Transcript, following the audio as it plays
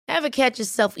Ever catch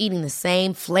yourself eating the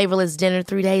same flavorless dinner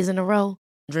 3 days in a row?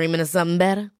 Dreaming of something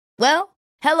better? Well,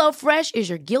 HelloFresh is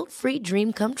your guilt-free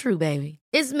dream come true, baby.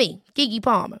 It's me, Keke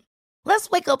Palmer. Let's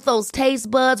wake up those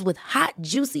taste buds with hot,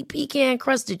 juicy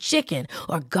pecan-crusted chicken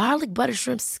or garlic butter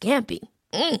shrimp scampi.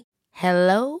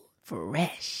 Hello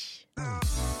Fresh.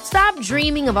 Stop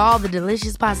dreaming of all the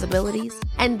delicious possibilities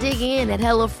and dig in at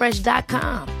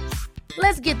HelloFresh.com.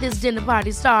 Let's get this dinner party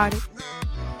started.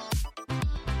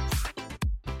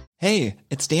 Hey,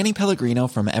 it's Danny Pellegrino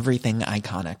from Everything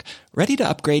Iconic. Ready to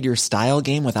upgrade your style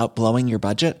game without blowing your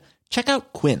budget? Check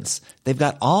out Quince. They've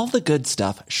got all the good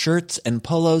stuff, shirts and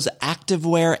polos,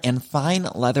 activewear, and fine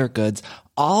leather goods,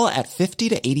 all at 50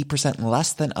 to 80%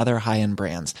 less than other high-end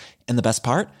brands. And the best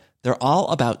part? They're all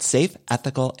about safe,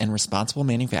 ethical, and responsible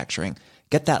manufacturing.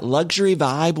 Get that luxury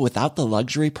vibe without the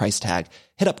luxury price tag.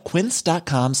 Hit up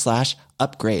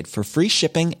quince.com/upgrade for free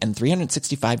shipping and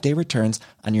 365-day returns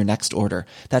on your next order.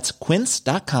 That's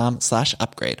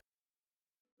quince.com/upgrade.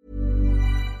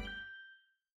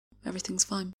 Everything's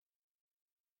fine.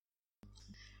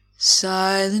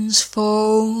 Silence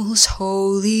falls,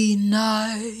 holy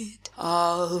night.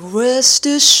 I'll rest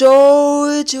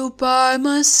assured you're by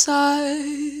my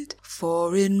side,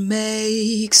 for it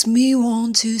makes me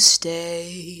want to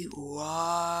stay a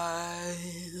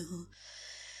while.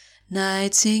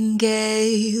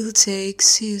 Nightingale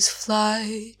takes his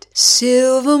flight,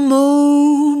 silver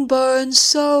moon burns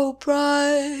so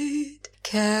bright.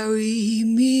 Carry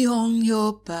me on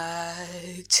your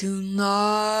back tonight.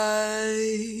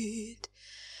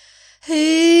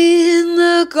 In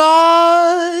the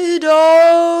guide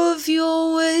of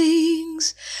your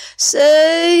wings,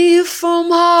 safe from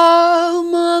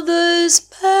harm others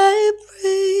may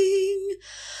bring.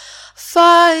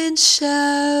 Find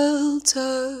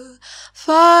shelter,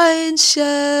 find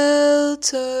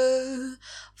shelter,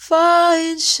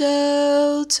 find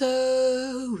shelter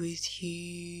with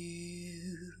you.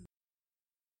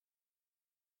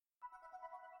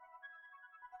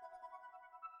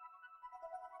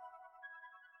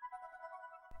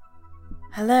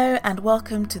 Hello and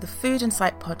welcome to the Food and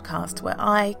Psych podcast, where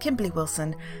I, Kimberly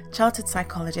Wilson, chartered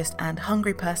psychologist and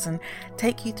hungry person,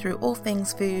 take you through all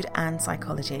things food and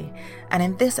psychology. And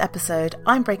in this episode,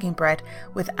 I'm breaking bread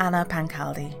with Anna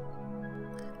Pancaldi.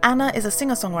 Anna is a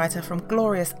singer-songwriter from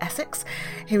glorious Essex,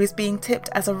 who is being tipped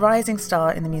as a rising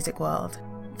star in the music world.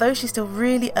 Though she's still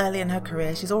really early in her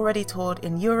career, she's already toured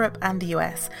in Europe and the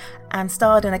US, and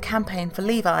starred in a campaign for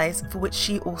Levi's, for which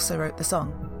she also wrote the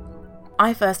song.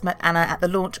 I first met Anna at the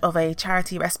launch of a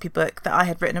charity recipe book that I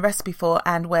had written a recipe for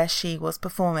and where she was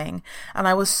performing, and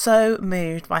I was so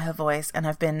moved by her voice and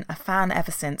have been a fan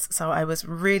ever since, so I was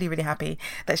really, really happy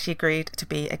that she agreed to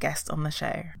be a guest on the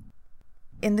show.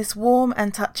 In this warm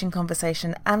and touching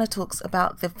conversation, Anna talks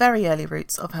about the very early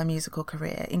roots of her musical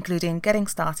career, including getting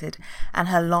started and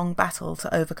her long battle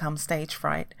to overcome stage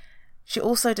fright. She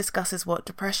also discusses what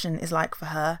depression is like for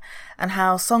her and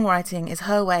how songwriting is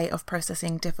her way of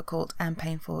processing difficult and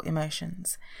painful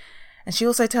emotions. And she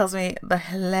also tells me the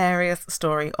hilarious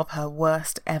story of her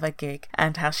worst ever gig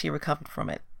and how she recovered from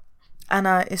it.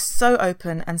 Anna is so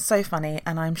open and so funny,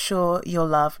 and I'm sure you'll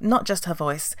love not just her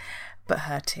voice, but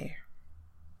her too.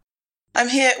 I'm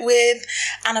here with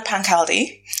Anna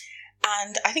Pancaldi,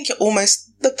 and I think you're almost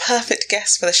the perfect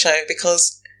guest for the show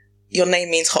because your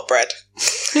name means hot bread.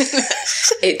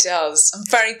 It does. I'm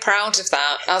very proud of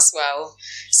that as well.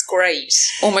 It's great.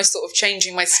 Almost sort of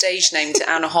changing my stage name to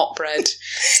Anna Hotbread.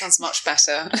 Sounds much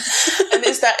better. And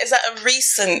is that a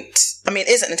recent, I mean,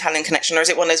 is it an Italian connection, or is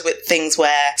it one of those things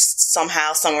where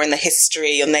somehow, somewhere in the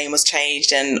history, your name was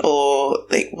changed, or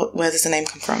like, where does the name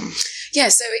come from? Yeah,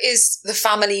 so it is the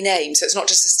family name, so it's not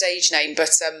just a stage name,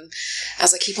 but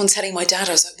as I keep on telling my dad,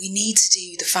 I was like, we need to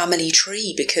do the family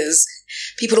tree because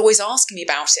people always ask me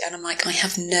about it, and I'm like, I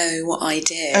have no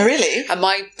idea. Oh, really? And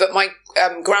my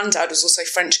granddad was also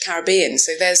French Caribbean,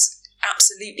 so there's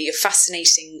absolutely a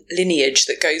fascinating lineage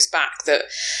that goes back that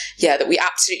we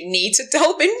absolutely need to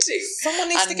delve into. Someone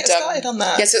needs to get started on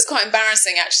that. Yeah, so it's quite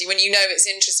embarrassing actually when you know it's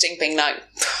interesting being like,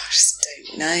 I just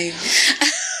don't know.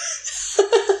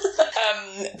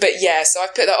 But yeah, so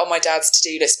I've put that on my dad's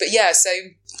to-do list. But yeah, so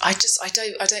I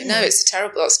don't know. That's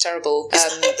terrible.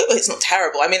 It's not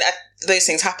terrible. I mean, those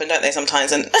things happen, don't they,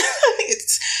 sometimes? And I think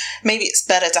maybe it's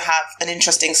better to have an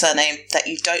interesting surname that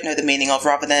you don't know the meaning of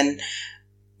rather than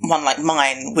one like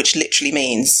mine, which literally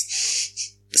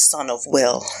means son of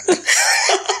will.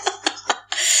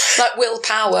 Like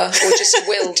willpower, or just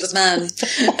will the man.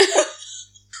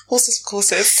 Horses for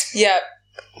courses. Yeah.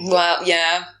 Well,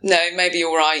 yeah. No, maybe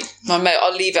you're right.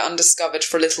 I'll leave it undiscovered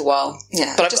for a little while.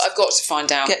 Yeah. But I've got to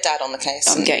find out. Get Dad on the case.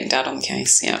 I'm getting Dad on the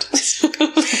case, yeah.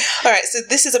 All right, so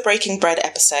this is a Breaking Bread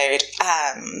episode,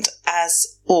 and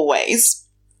as always,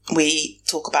 we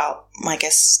talk about my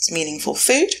guest's meaningful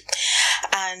food,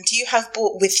 and you have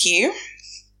brought with you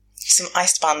some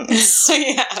iced buns.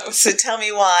 Yeah. So tell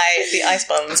me why the iced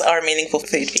buns are a meaningful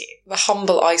food for you. The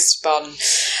humble iced bun.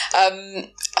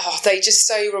 They just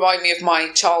so remind me of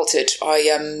my childhood.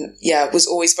 I was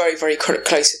always very, very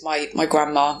close with my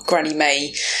grandma, Granny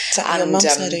May. Is that your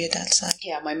mum's side or your dad's side?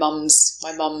 Yeah, my mum's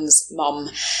mum.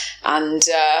 And,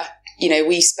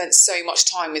 we spent so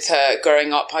much time with her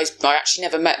growing up. I actually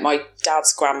never met my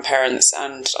dad's grandparents,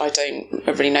 and I don't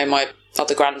really know my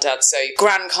other granddad. So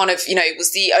Gran kind of,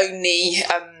 was the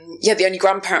only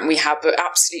grandparent we had, but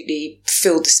absolutely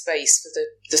filled the space for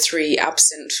the three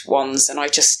absent ones, and I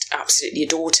just absolutely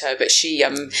adored her. But she'd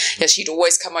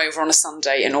always come over on a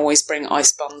Sunday and always bring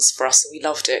ice buns for us, so we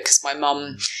loved it because my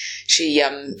mum, she's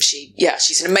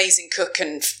an amazing cook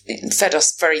and fed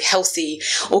us very healthy,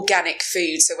 organic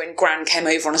food. So when Gran came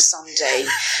over on a Sunday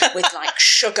with like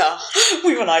sugar,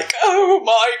 we were like, oh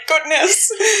my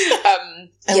goodness.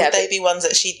 And would they be ones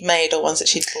that she'd made or ones that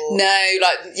she'd bought? No,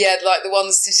 like the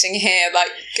ones sitting here, like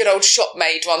good old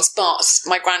shop-made ones. But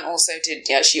my gran also did,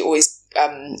 she always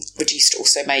used to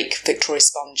also make Victoria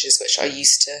sponges, which I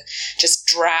used to just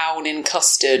drown in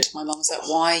custard. My mum was like,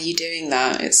 why are you doing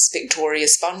that? It's Victoria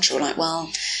sponge. We're like,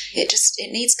 well,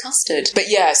 it needs custard. But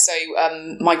yeah, so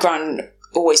my gran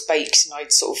always baked, and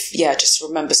I'd sort of, just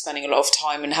remember spending a lot of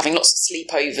time and having lots of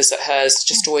sleepovers at hers,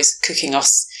 just always cooking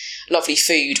us lovely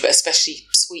food, but especially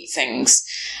sweet things.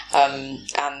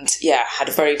 Had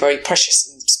a very, very precious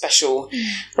and special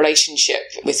relationship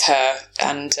with her,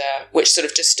 and which sort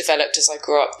of just developed as I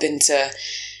grew up into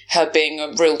her being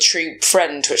a real true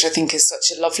friend, which I think is such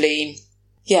a lovely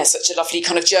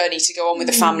kind of journey to go on with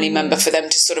a family member, for them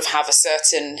to sort of have a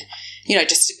certain,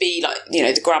 just to be like,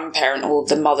 the grandparent or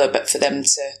the mother, but for them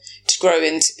to grow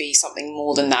into be something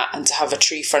more than that, and to have a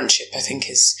true friendship, I think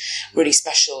is really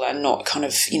special and not kind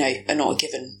of, and not a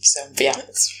given. So yeah.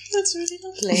 That's really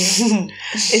lovely.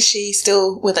 Is she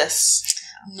still with us?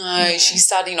 No, she's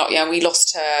sadly not. Yeah, we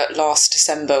lost her last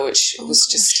December, which was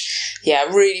just,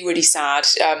 really, really sad.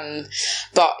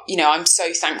 But, I'm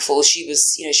so thankful. She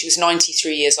was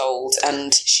 93 years old,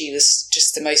 and she was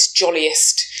just the most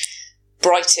jolliest,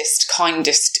 brightest,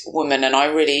 kindest woman. And I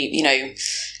really,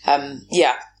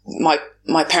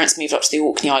 my parents moved up to the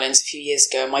Orkney Islands a few years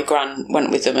ago, and my gran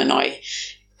went with them, and I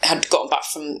had gotten back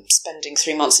from spending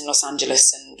 3 months in Los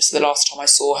Angeles, and so the last time I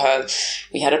saw her,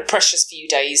 we had a precious few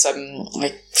days. I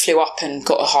flew up and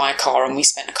got a hire car, and we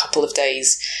spent a couple of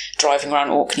days driving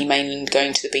around Orkney mainland,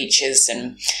 going to the beaches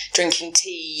and drinking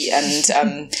tea,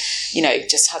 and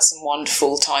just had some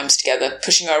wonderful times together,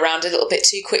 pushing her around a little bit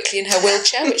too quickly in her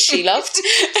wheelchair, which she loved.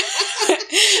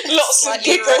 Lots of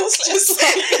giggles, just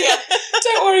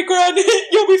don't worry, Gran,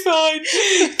 you'll be fine,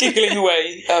 giggling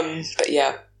away. But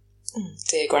yeah.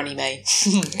 Dear Granny May.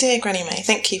 Dear Granny May,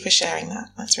 thank you for sharing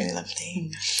that. That's really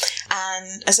lovely.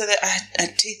 And so I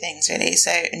had two things really. So,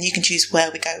 and you can choose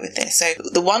where we go with this. So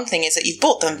the one thing is that you've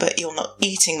bought them, but you're not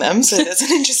eating them. So there's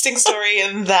an interesting story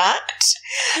in that.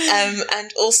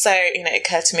 And also, it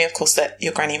occurred to me, of course, that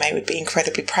your Granny May would be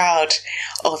incredibly proud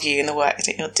of you and the work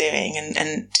that you're doing,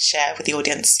 and to share with the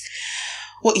audience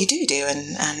what you do.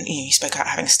 And you spoke about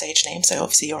having a stage name. So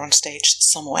obviously you're on stage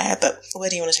somewhere, but where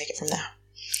do you want to take it from there?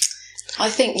 I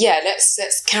think,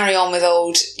 let's carry on with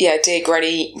old, dear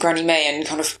Granny May, and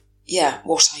kind of,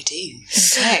 what I do.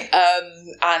 Okay.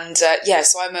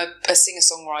 So I'm a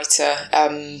singer-songwriter,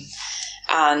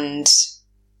 and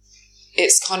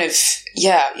it's kind of,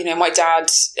 my dad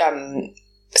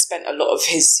spent a lot of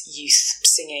his youth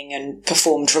singing and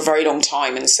performed for a very long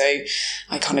time, and so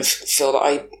I kind of feel that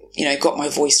I got my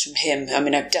voice from him. I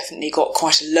mean, I've definitely got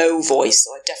quite a low voice,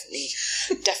 so I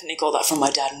definitely got that from my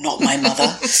dad, not my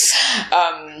mother.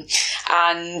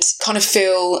 And kind of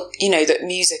feel, that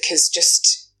music has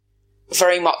just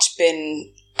very much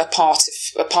been a part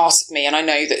of me. And I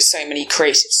know that so many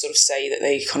creatives sort of say that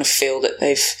they kind of feel that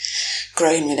they've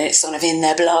grown with it, it's kind of in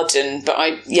their blood. But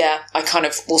I kind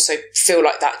of also feel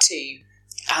like that too.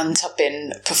 And have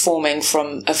been performing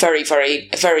from a very, very,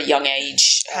 very young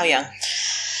age. How young?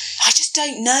 I just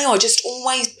don't know. I just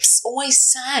always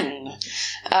sang.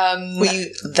 Were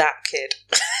you that kid?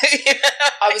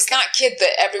 I was that kid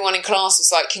that everyone in class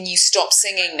was like, can you stop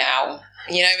singing now?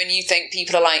 And you think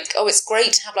people are like, oh, it's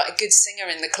great to have like a good singer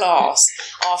in the class.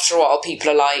 After a while,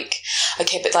 people are like,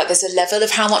 okay, but like there's a level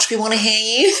of how much we want to hear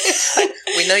you.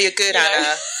 We know you're good,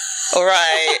 Anna. All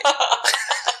right.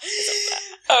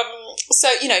 So,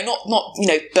 not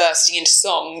bursting into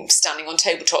song, standing on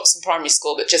tabletops in primary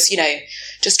school, but just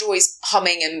always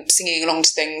humming and singing along to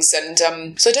things. And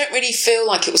so I don't really feel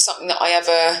like it was something that I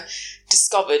ever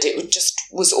discovered. It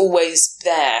was always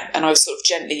there, and I was sort of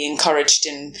gently encouraged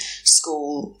in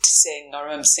school to sing. I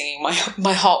remember singing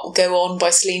My Heart Will Go On by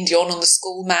Celine Dion on the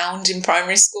school mound in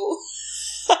primary school.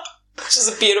 Which is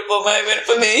a beautiful moment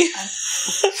for me.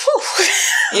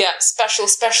 Yeah, special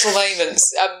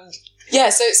moments.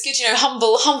 So it's good,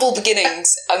 humble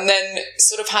beginnings, and then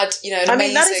sort of had, an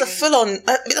amazing... that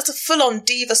is a full-on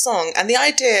diva song, and the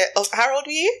idea of, how old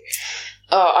were you?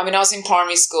 Oh, I was in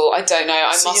primary school, I don't know,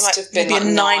 I must have been like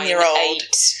 9, 9-year-old.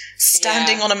 8.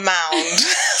 Standing on a mound,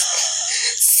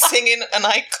 singing an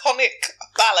iconic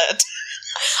ballad.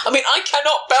 I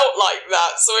cannot belt like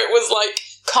that, so it was like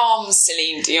calm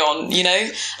Celine Dion,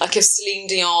 like if Celine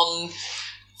Dion...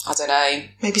 I don't know.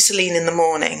 Maybe Celine in the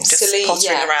morning, just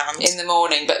pottering around. In the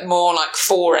morning, but more like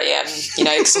 4 a.m,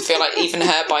 because I feel like even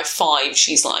her by 5,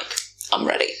 she's like, I'm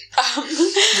ready.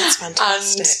 That's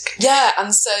fantastic.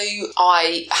 And so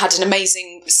I had an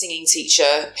amazing singing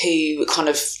teacher who kind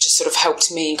of just sort of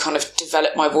helped me kind of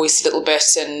develop my voice a little bit.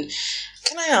 And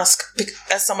can I ask,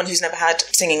 as someone who's never had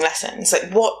singing lessons,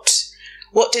 like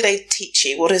what do they teach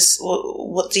you?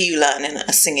 What do you learn in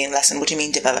a singing lesson? What do you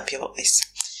mean develop your voice?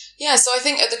 Yeah, so I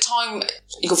think at the time,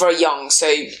 you're very young, so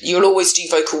you'll always do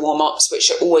vocal warm-ups, which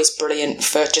are always brilliant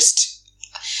for just,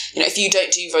 if you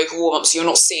don't do vocal warm-ups, you're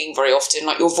not singing very often,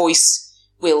 like your voice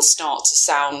will start to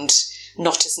sound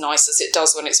not as nice as it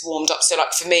does when it's warmed up. So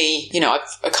like for me,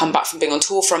 I've come back from being on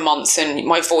tour for a month and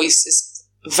my voice is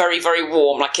very, very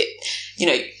warm, like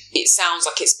it sounds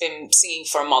like it's been singing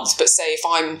for a month, but say if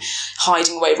I'm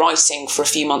hiding away writing for a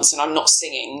few months and I'm not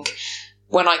singing,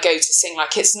 when I go to sing,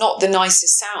 like it's not the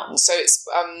nicest sound. So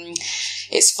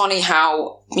it's funny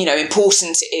how,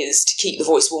 important it is to keep the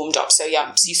voice warmed up. So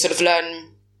so you sort of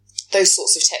learn those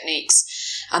sorts of techniques.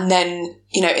 And then,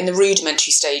 in the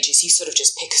rudimentary stages, you sort of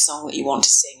just pick a song that you want to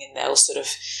sing and they'll sort of,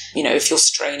 if you're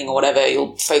straining or whatever,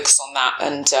 you'll focus on that.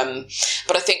 And,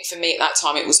 but I think for me at that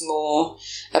time, it was more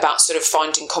about sort of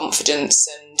finding confidence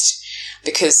and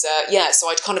because, so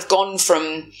I'd kind of gone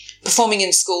from performing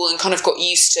in school and kind of got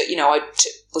used to, I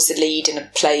was the lead in a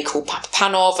play called Papa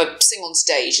Panov. I'd sing on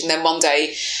stage, and then one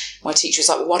day my teacher was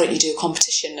like, well, why don't you do a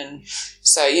competition? And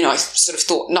so, I sort of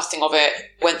thought nothing of it,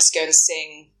 went to go and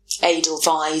sing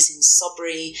Edelweiss in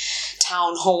Sudbury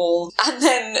Town Hall, and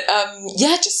then,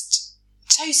 just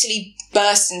totally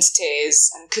burst into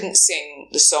tears and couldn't sing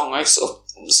the song. I sort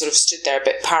of stood there a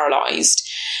bit paralysed,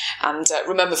 and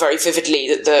remember very vividly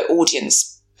that the audience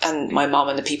and my mum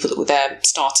and the people that were there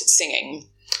started singing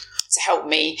to help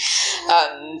me.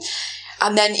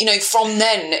 And then, from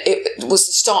then, it was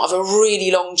the start of a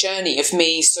really long journey of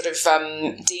me sort of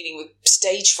dealing with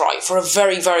stage fright for a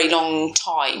very, very long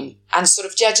time. And sort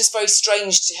of, just very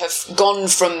strange to have gone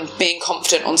from being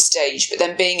confident on stage, but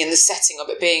then being in the setting of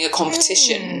it being a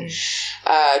competition,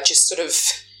 just sort of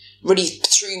really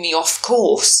threw me off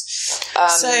course.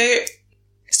 So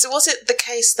was it the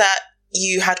case that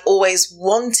you had always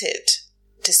wanted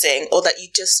to sing, or that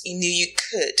you knew you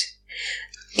could?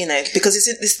 Because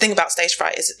this thing about stage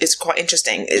fright is quite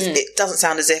interesting. It doesn't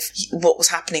sound as if what was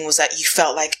happening was that you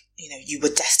felt like, you were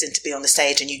destined to be on the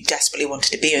stage and you desperately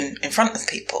wanted to be in front of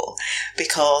people,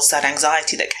 because that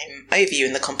anxiety that came over you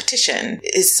in the competition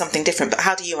is something different. But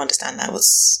how do you understand that?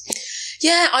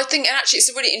 Yeah, I think, and actually it's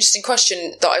a really interesting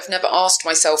question that I've never asked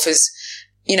myself is,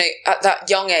 at that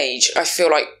young age, I feel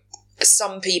like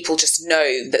some people just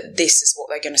know that this is what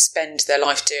they're going to spend their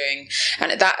life doing.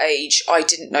 And at that age, I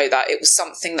didn't know that. It was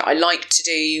something that I liked to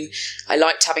do. I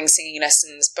liked having singing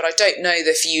lessons, but I don't know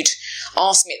that if you'd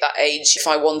asked me at that age if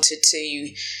I wanted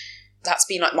to, that's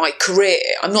been like my career.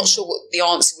 I'm not sure what the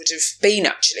answer would have been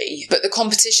actually. But the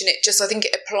competition, I think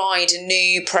it applied a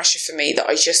new pressure for me that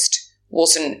I just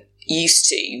wasn't used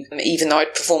to, even though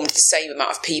I'd performed the same amount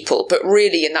of people. But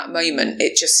really in that moment,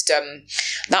 it just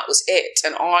that was it,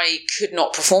 and I could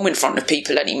not perform in front of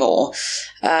people anymore.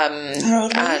 And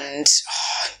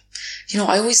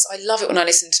I love it when I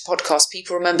listen to podcasts.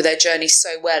 People remember their journey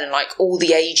so well and like all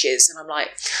the ages, and I'm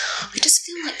like, I just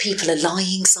feel like people are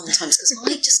lying sometimes because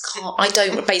I just can't. I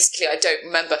don't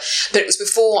remember. But it was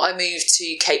before I moved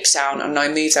to Cape Town, and I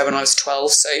moved there when I was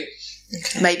 12, so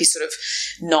maybe sort of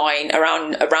 9,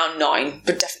 around 9,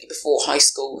 but definitely before high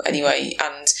school anyway.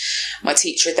 And my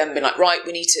teacher had then been like, right,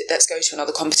 let's go to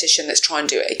another competition, let's try and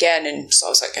do it again. And so I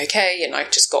was like, okay. And I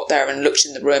just got there and looked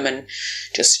in the room and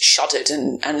just shuddered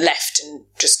and left and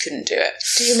just couldn't do it.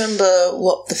 Do you remember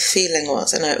what the feeling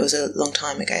was? I know it was a long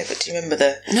time ago, but do you remember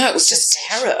No, it was just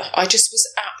terror. I just was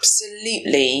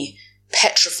absolutely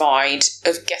petrified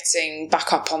of getting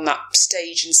back up on that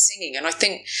stage and singing. And I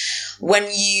think when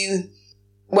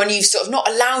you've sort of not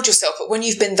allowed yourself, but when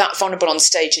you've been that vulnerable on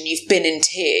stage and you've been in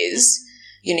tears,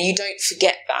 you know, you don't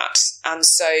forget that. And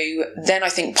so then I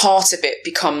think part of it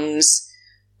becomes,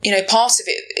 you know, part of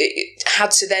it had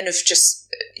to then have just,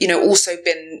 you know, also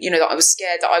been, you know, that I was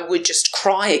scared that I would just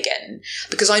cry again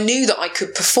because I knew that I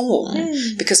could perform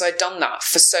because I'd done that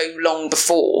for so long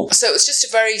before. So it was just a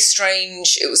very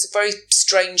strange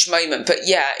moment. But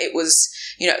yeah, it was,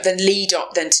 you know, then lead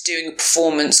up then to doing a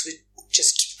performance would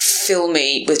just fill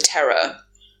me with terror.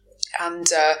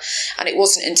 And it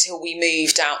wasn't until we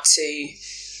moved out to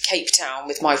Cape Town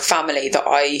with my family that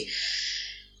I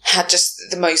had just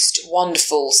the most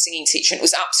wonderful singing teacher. And it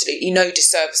was absolutely no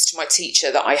disservice to my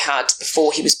teacher that I had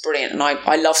before. He was brilliant and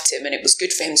I loved him, and it was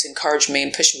good for him to encourage me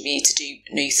and push me to do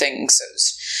new things. So it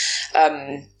was,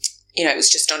 you know, it was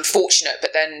just unfortunate.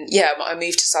 But then, yeah, I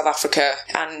moved to South Africa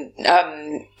and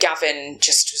Gavin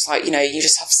just was like, you know, you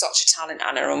just have such a talent,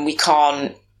 Anna, and we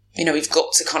can't, you know, we've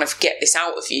got to kind of get this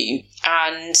out of you.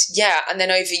 And yeah, and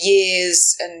then over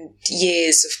years and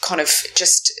years of kind of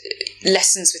just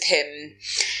lessons with him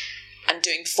and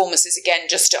doing performances again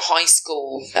just at high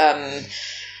school, I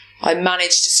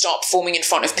managed to start performing in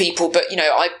front of people. But, you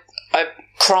know, I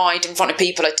cried in front of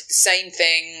people. I did the same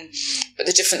thing. But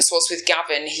the difference was with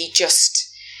Gavin, he just,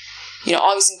 you know,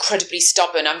 I was incredibly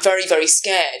stubborn. I'm very, very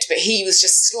scared. But he was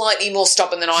just slightly more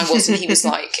stubborn than I was. And he was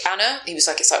like, Anna, he was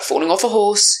like, it's like falling off a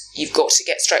horse. You've got to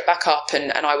get straight back up.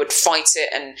 And I would fight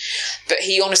it. But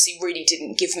he honestly really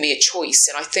didn't give me a choice.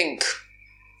 And I think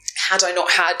had I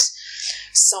not had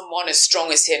someone as strong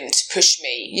as him to push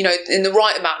me, you know, in the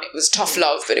right amount, it was tough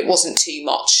love, but it wasn't too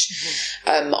much.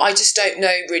 I just don't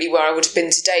know really where I would have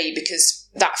been today, because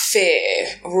that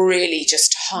fear really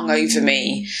just hung over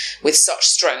me with such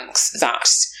strength that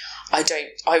I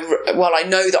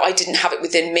know that I didn't have it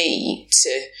within me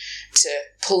to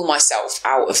pull myself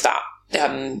out of that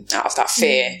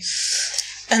fear.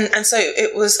 And so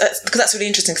it was, because that's really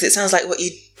interesting, because it sounds like what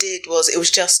you did was, it was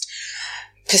just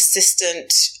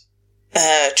persistent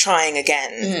trying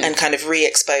again and kind of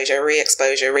re-exposure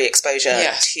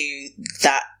to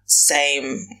that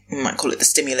same, we might call it the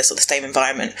stimulus or the same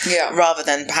environment, rather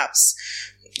than perhaps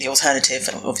the alternative,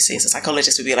 obviously as a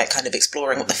psychologist, would be like kind of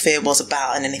exploring what the fear was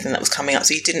about and anything that was coming up.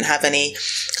 So you didn't have any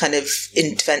kind of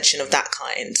intervention of that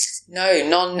kind? No,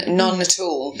 none at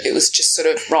all. It was just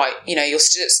sort of, right, you know, you're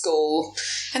still at school,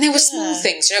 and there were small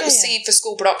things, you know, it was singing for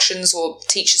school productions, or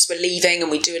teachers were leaving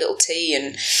and we'd do a little tea,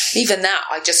 and even that,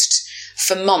 I just,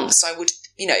 for months, I would,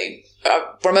 you know,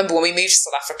 I remember when we moved to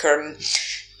South Africa, and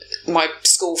my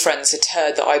school friends had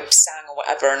heard that I sang or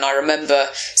whatever, and I remember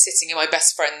sitting in my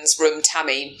best friend's room,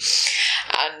 Tammy's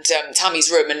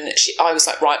room, and I was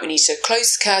like, right, we need to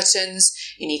close the curtains,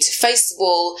 you need to face the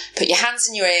wall, put your hands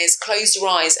in your ears, close your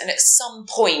eyes, and at some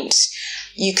point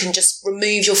you can just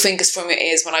remove your fingers from your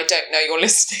ears when I don't know you're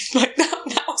listening, like that.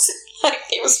 That was like,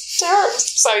 it was terrible, it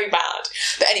was so bad.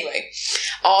 But anyway,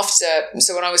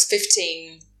 so when I was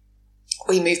 15,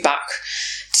 we moved back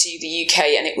to the UK,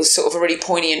 and it was sort of a really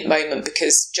poignant moment,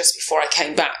 because just before I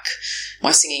came back,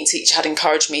 my singing teacher had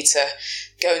encouraged me to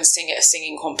go and sing at a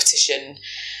singing competition,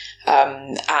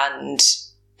 and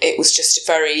it was just a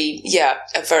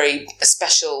very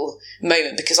special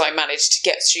moment, because I managed to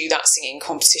get through that singing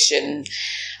competition,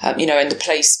 you know, in the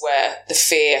place where the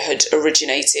fear had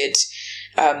originated.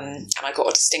 And I got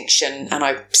a distinction, and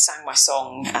I sang my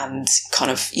song, and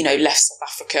kind of, you know, left South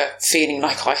Africa feeling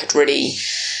like I had really,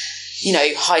 you know,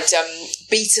 I'd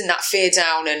beaten that fear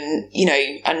down, and, you know,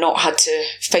 and not had to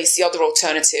face the other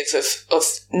alternative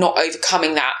of not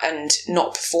overcoming that and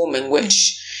not performing,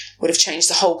 which would have changed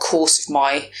the whole course of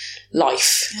my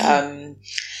life.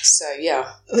 So,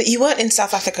 yeah. But you weren't in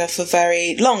South Africa for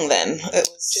very long then? It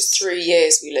was just 3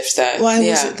 years we lived there. Why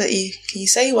was it that can you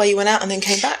say why you went out and then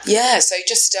came back? Yeah, so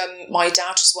just my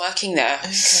dad was working there.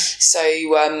 Okay. So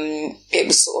it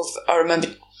was sort of, I remember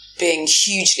being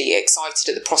hugely excited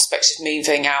at the prospect of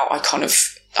moving out. I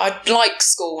liked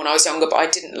school when I was younger, but I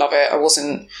didn't love it. I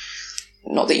wasn't,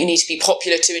 not that you need to be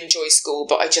popular to enjoy school,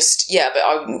 but I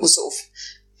was sort of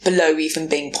below even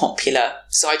being popular.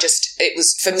 So it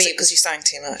was, for me... because you sang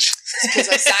too much? Because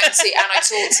I sang too, and I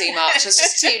talked too much. I was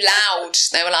just too loud.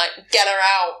 They were like, get her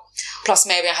out. Plus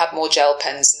maybe I had more gel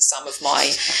pens than some of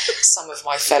my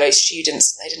fellow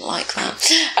students. They didn't like that.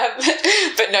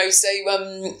 But no, so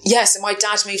so my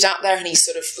dad moved out there, and he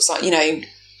sort of was like, you know,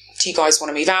 do you guys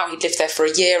want to move out? He'd lived there for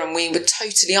a year, and we were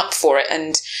totally up for it.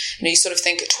 And, you know, you sort of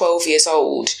think at 12 years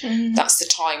old, that's the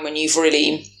time when you've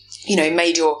really, you know,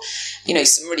 made your, you know,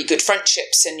 some really good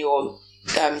friendships, and you're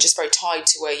just very tied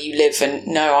to where you live. And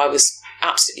no, I was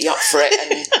absolutely up for it.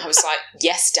 And I was like,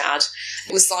 yes, Dad.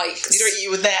 It was like...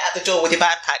 You were there at the door with your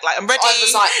backpack, like, I'm ready. I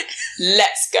was like,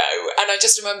 let's go. And I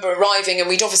just remember arriving, and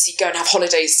we'd obviously go and have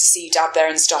holidays to see Dad there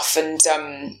and stuff. And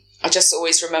I just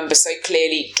always remember so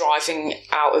clearly driving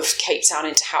out of Cape Town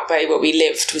into Hout Bay, where we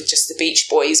lived, with just the Beach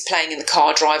Boys, playing in the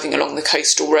car, driving along the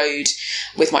coastal road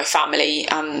with my family.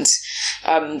 And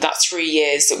that 3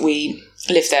 years that we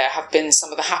lived there have been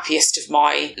some of the happiest of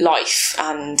my life.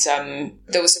 And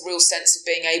there was a real sense of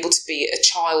being able to be a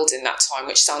child in that time,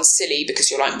 which sounds silly because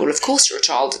you're like, well, of course you're a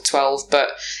child at 12.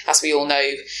 But as we all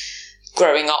know,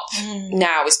 growing up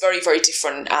now is very, very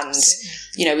different. And,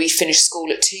 you know, we finished school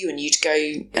at 2 and you'd go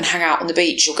and hang out on the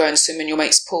beach or go and swim in your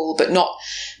mate's pool, but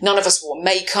none of us wore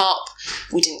makeup.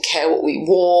 We didn't care what we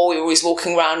wore. We were always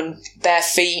walking around in bare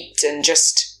feet, and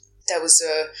just, there was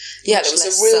a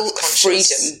real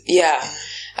freedom. Yeah.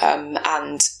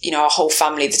 And, you know, our whole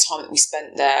family, the time that we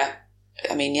spent there,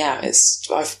 I mean, yeah,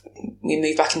 we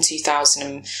moved back in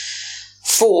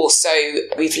 2004, so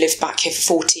we've lived back here for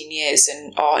 14 years,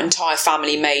 and our entire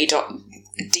family made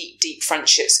deep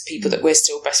friendships with people that we're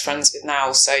still best friends with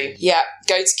now. So yeah,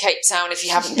 go to Cape Town if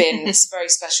you haven't been. It's a very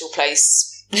special place.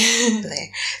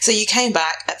 So you came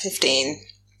back at 15,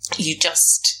 you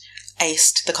just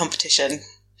aced the competition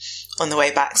on the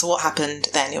way back. So what happened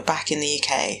then? You're back in the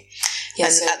UK.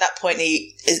 Yes, and at that point,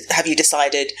 have you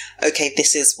decided, okay,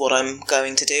 this is what I'm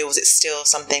going to do? Was it still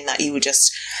something that you were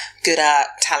just good at,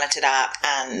 talented at,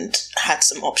 and had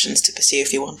some options to pursue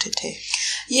if you wanted to?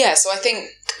 Yeah, so I think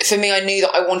for me, I knew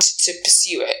that I wanted to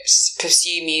pursue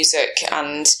music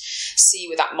and see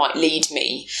where that might lead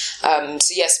me.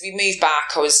 So yes, we moved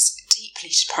back. I was deeply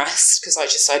depressed because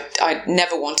I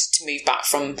never wanted to move back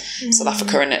from South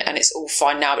Africa, and it's all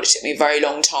fine now, but it took me a very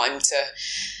long time to,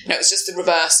 you know, it was just the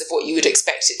reverse of what you would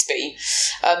expect it to be.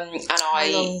 How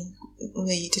long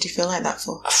did you feel like that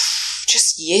for?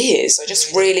 Just years. I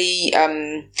just really,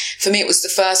 for me, it was the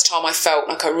first time I felt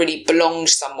like I really belonged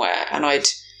somewhere, and I'd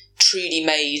truly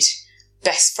made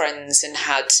best friends and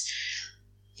had,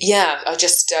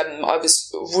 I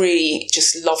was really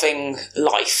just loving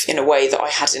life in a way that I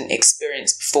hadn't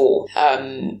experienced before.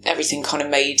 Everything kind of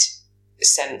made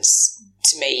sense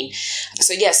to me.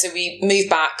 So we moved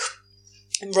back,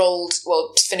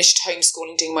 finished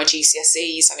homeschooling, doing my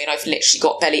GCSEs. I mean, I've literally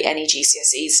got barely any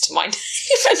GCSEs to my name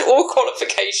and all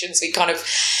qualifications.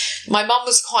 My mum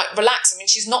was quite relaxed. I mean,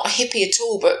 she's not a hippie at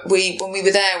all, but when we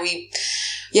were there,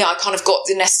 I kind of got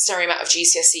the necessary amount of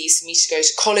GCSEs for me to go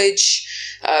to college.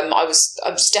 I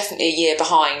was definitely a year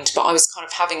behind, but I was kind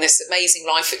of having this amazing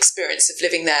life experience of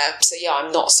living there. So yeah,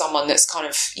 I'm not someone that's kind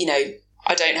of, you know,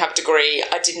 I don't have a degree.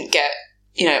 I didn't get,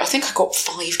 you know, I think I got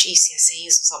 5 GCSEs or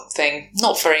something,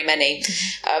 not very many.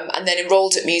 And then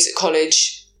enrolled at music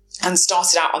college and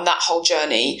started out on that whole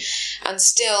journey. And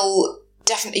still,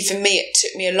 definitely for me, it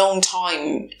took me a long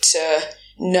time to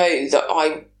know that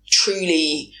I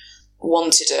truly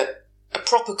wanted a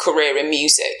proper career in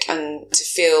music, and to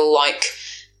feel like,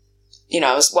 you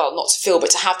know, not to feel,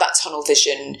 but to have that tunnel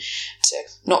vision, to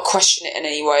not question it in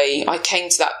any way. I came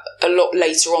to that a lot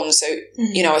later on. So,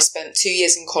 you know, I spent 2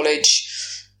 years in college,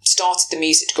 started the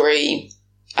music degree,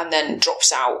 and then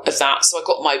dropped out of that. So I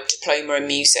got my diploma in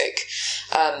music.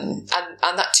 And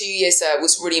that 2 years there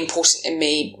was really important in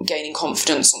me gaining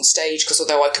confidence on stage, because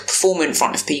although I could perform in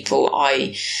front of people,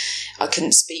 I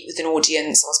couldn't speak with an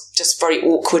audience. I was just very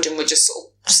awkward and would just sort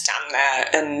of stand there.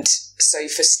 And so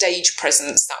for stage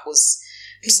presence, that was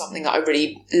something that I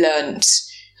really learned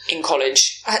in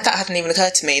college. That hadn't even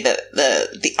occurred to me, that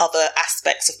the other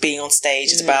aspects of being on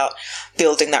stage is about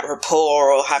building that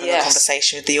rapport or having a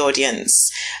conversation with the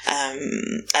audience.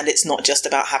 And it's not just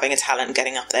about having a talent,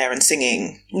 getting up there and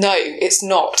singing. No, it's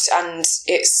not. And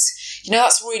it's, you know,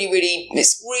 that's really, really,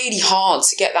 it's really hard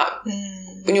to get that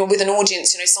when you're with an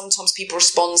audience. You know, sometimes people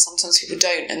respond, sometimes people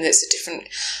don't, and it's a different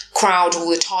crowd all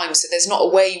the time. So there's not a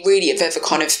way really of ever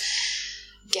kind of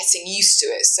getting used to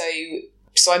it.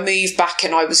 So I moved back,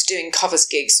 and I was doing covers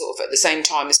gigs sort of at the same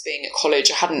time as being at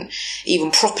college. I hadn't even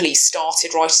properly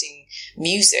started writing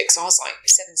music. So I was like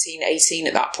 17, 18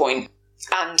 at that point.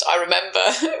 And I remember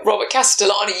Robert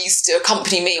Castellani used to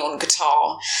accompany me on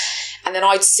guitar, and then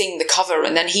I'd sing the cover,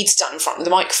 and then he'd stand in front of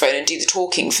the microphone and do the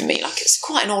talking for me. Like, it's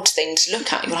quite an odd thing to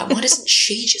look at. You're like, why doesn't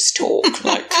she just talk?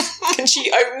 Like, can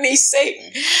she only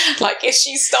sing? Like, if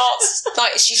she starts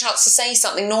to say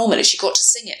something normal, if she got to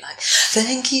sing it, like,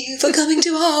 thank you for coming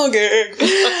to our gig.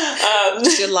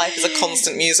 Your life is a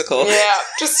constant musical. Yeah,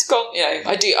 just gone, you know,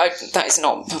 that is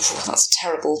not, that's a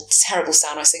terrible, terrible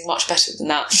sound. I sing much better than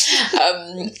that.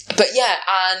 But yeah,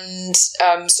 and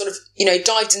sort of, you know,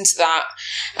 dived into that.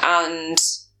 And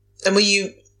were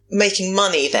you making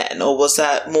money then, or was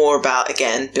that more about,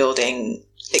 again, building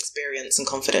experience and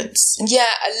confidence?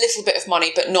 Yeah, a little bit of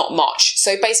money, but not much.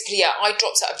 So basically, yeah, I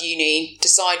dropped out of uni,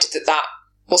 decided that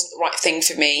wasn't the right thing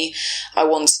for me. I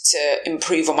wanted to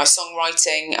improve on my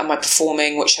songwriting and my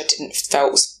performing, which I didn't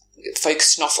felt was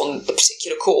focused enough on the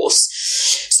particular course.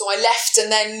 So I left,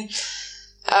 and then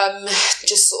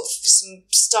just sort of some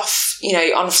stuff,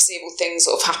 unforeseeable things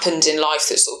sort of happened in life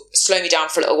that sort of slowed me down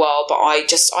for a little while. But I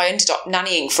ended up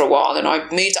nannying for a while, and I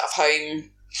moved out of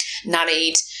home,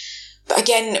 nannied. But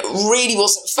again, really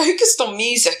wasn't focused on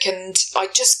music. And I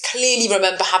just clearly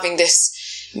remember having this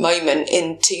moment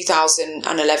in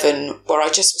 2011 where I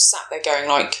just was sat there going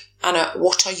like, Anna,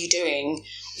 what are you doing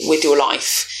with your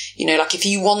life? If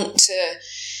you want to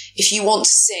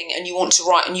sing and you want to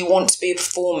write and you want to be a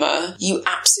performer, you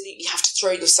absolutely have to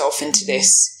throw yourself into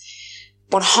this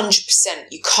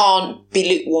 100%. You can't be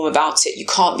lukewarm about it. You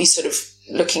can't be sort of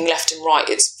looking left and right.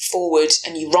 It's forward,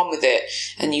 and you run with it,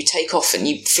 and you take off and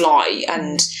you fly.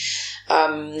 And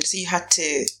so you had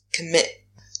to commit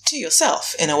to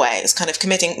yourself in a way. It's kind of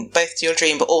committing both to your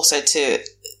dream, but also to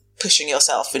pushing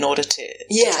yourself in order to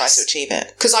try to achieve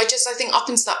it. Because I think up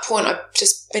until that point, I've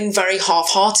just been very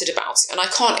half-hearted about it, and I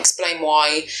can't explain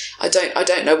why. I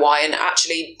don't know why. And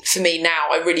actually, for me now,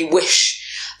 I really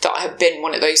wish that I had been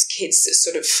one of those kids that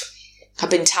sort of had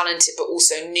been talented, but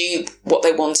also knew what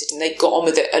they wanted, and they got on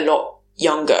with it a lot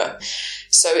younger.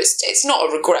 So it's not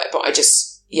a regret, but I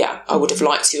would have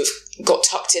liked to have got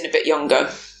tucked in a bit younger.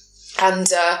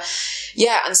 And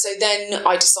and so then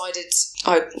I decided,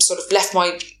 I sort of left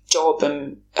my job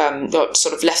and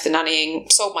sort of left the nannying,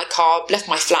 sold my car, left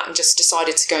my flat, and just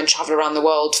decided to go and travel around the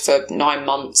world for 9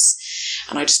 months.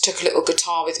 And I just took a little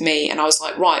guitar with me, and I was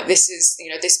like, right, this is,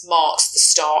 this marks the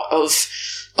start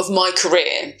of my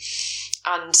career.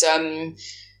 And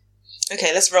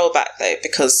okay, let's roll back though,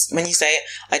 because when you say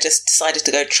I just decided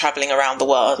to go travelling around the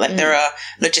world, there are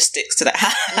logistics to that.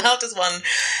 How does one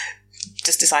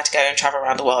just decide to go and travel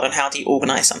around the world, and how do you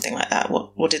organise something like that?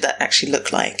 What did that actually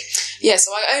look like? Yeah,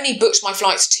 so I only booked my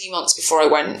flights 2 months before I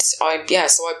went. I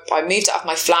moved out of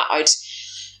my flat. I'd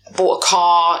bought a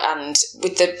car, and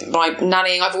with my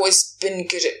nannying, I've always been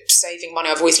good at saving money.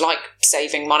 I've always liked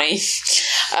saving money.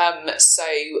 So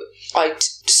I'd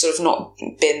sort of not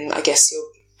been, I guess, your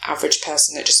average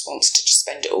person that just wants to just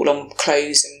spend it all on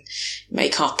clothes and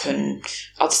makeup and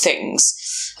other things.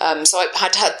 So I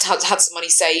had some money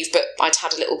saved, but I'd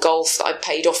had a little golf that I'd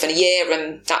paid off in a year,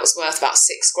 and that was worth about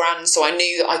 $6,000. So I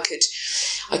knew that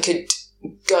I could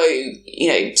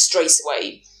go, straight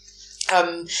away.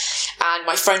 And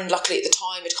my friend, luckily at the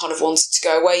time, had kind of wanted to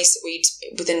go away, so we'd,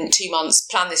 within 2 months,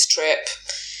 planned this trip,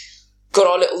 got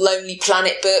our little Lonely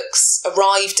Planet books,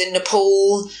 arrived in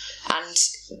Nepal, and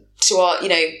to our,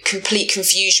 complete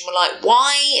confusion, we're like,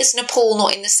 why is Nepal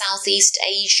not in the Southeast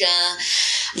Asia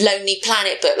Lonely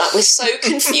Planet book? Like, we're so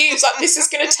confused, like, this is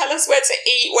going to tell us where to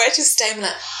eat, where to stay. I'm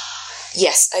like,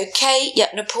 yes, okay, yeah,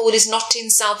 Nepal is not in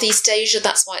Southeast Asia,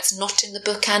 that's why it's not in the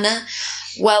book, Anna.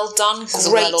 Well done,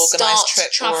 great start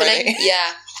travelling.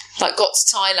 Yeah, like, got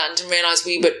to Thailand and realised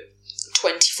we were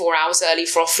 24 hours early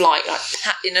for our flight, like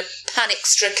in a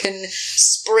panic-stricken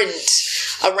sprint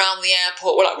around the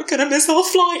airport. We're like, we're going to miss our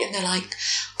flight, and they're like,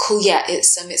 cool, yeah,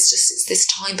 it's this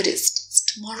time, but it's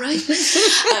tomorrow. It's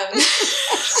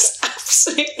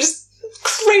absolutely just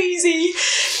crazy.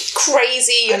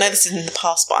 I know this is in the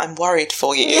past, but I'm worried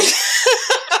for you.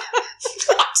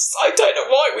 I don't know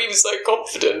why we were so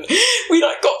confident. We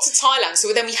got to Thailand,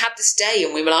 so then we had this day,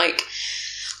 and we were like,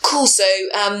 cool. So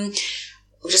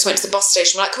we just went to the bus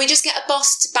station. We're like, can we just get a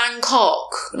bus to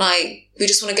Bangkok? Like, we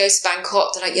just want to go to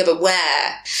Bangkok. They're like, yeah, but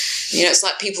where? It's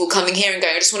like people coming here and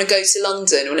going, I just want to go to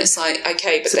London. And it's like,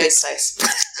 okay, but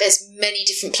there's many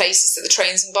different places that the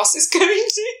trains and buses go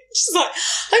into. She's like,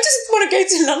 I just want to go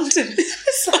to London.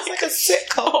 It's like a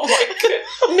sitcom. Oh my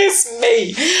goodness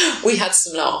me. We had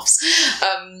some laughs.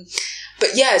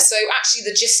 But yeah, so actually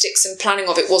logistics and planning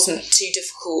of it wasn't too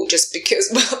difficult, just because,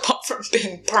 well, apart from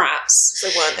being brats,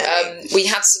 there weren't any. We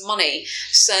had some money.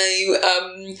 So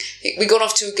we got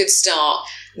off to a good start.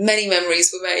 Many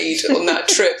memories were made on that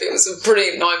trip. It was a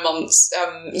brilliant 9 months.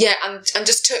 And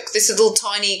just took this little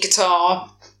tiny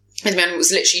guitar. And then it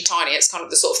was literally tiny. It's kind of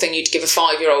the sort of thing you'd give a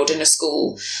 5-year-old in a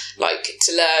school, like,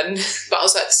 to learn. But I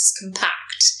was like, this is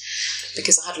compact,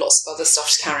 because I had lots of other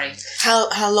stuff to carry.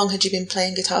 How long had you been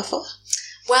playing guitar for?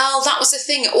 Well, that was the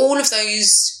thing. All of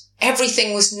those,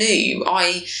 everything was new.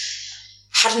 I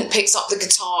hadn't picked up the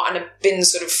guitar and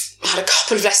had a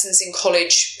couple of lessons in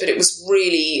college, but it was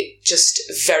really just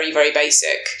very, very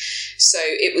basic. So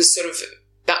it was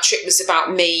that trip was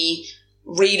about me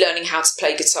relearning how to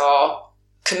play guitar,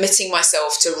 committing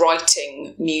myself to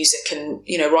writing music and,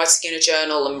 you know, writing in a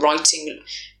journal and writing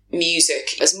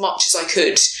music as much as I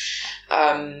could,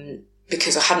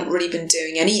 because I hadn't been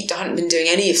doing any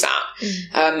of that.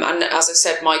 And as I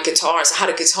said, I had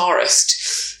a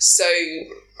guitarist. So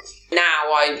now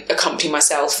I accompany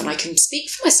myself and I can speak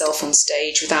for myself on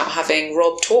stage without having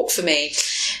Rob talk for me,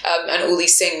 and all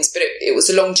these things. But it was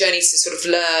a long journey to sort of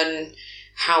learn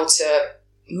how to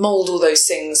mould all those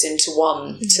things into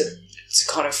one, to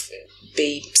kind of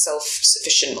be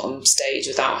self-sufficient on stage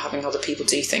without having other people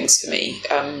do things for me.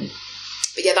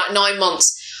 But yeah, that 9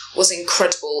 months was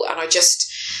incredible, and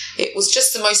it was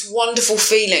just the most wonderful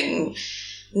feeling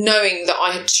knowing that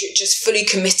I had just fully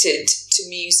committed to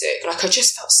music. Like, I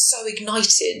just felt so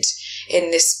ignited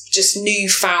in this just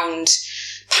newfound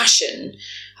passion.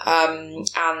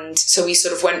 And so we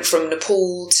sort of went from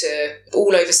Nepal to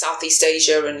all over Southeast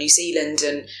Asia and New Zealand,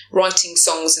 and writing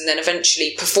songs and then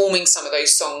eventually performing some of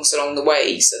those songs along the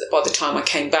way, so that by the time I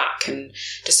came back and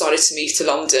decided to move to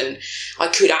London, I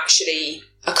could actually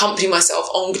accompany myself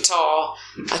on guitar.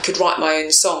 I could write my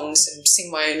own songs and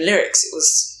sing my own lyrics. It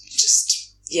was just,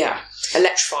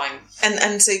 electrifying.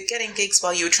 And so getting gigs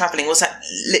while you were travelling, was that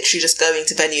literally just going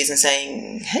to venues and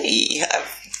saying, hey,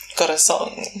 I've got a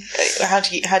song? How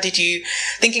did you,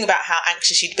 thinking about how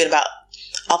anxious you'd been about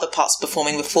other parts of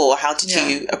performing before, how did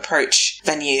you approach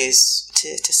venues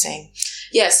to sing?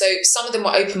 Yeah, so some of them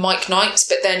were open mic nights,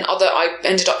 but then I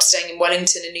ended up staying in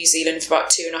Wellington in New Zealand for about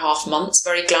 2.5 months,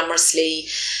 very glamorously,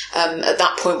 at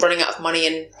that point running out of money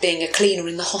and being a cleaner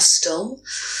in the hostel.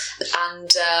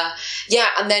 And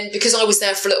and then because I was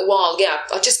there for a little while,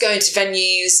 I'd just go into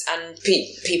venues and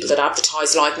people that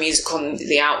advertise live music on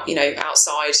the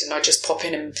outside, and I'd just pop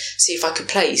in and see if I could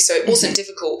play. So it wasn't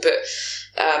difficult, but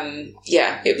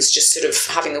it was just sort of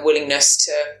having the willingness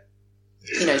to,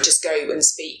 just go and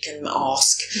speak and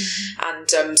ask.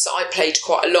 And so I played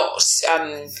quite a lot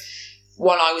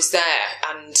while I was there,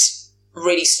 and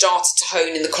really started to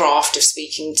hone in the craft of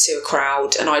speaking to a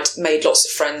crowd. And I'd made lots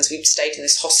of friends. We'd stayed in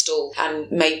this hostel and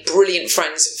made brilliant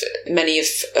friends, many of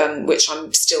which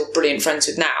I'm still brilliant friends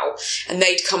with now. And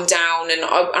they'd come down, and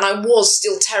I was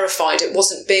still terrified.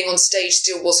 Being on stage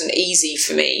still wasn't easy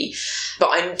for me, but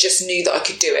I just knew that I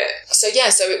could do it. So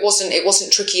it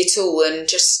wasn't tricky at all, and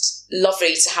just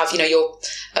lovely to have, your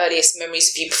earliest memories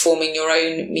of you performing your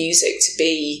own music, to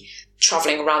be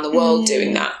travelling around the world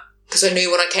doing that. Because I knew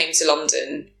when I came to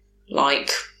London,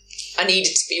 like, I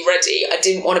needed to be ready. I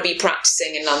didn't want to be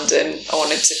practising in London. I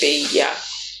wanted to be,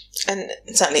 And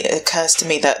certainly it occurs to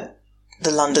me that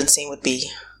the London scene would be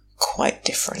quite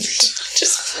different.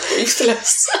 Just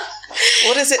ruthless.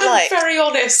 What is it like? I'm very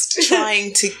honest.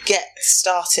 Trying to get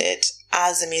started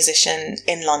as a musician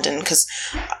in London? Because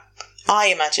I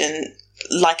imagine,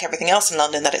 like everything else in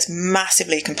London, that it's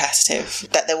massively competitive,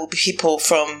 that there will be people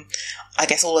from, I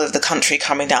guess, all over the country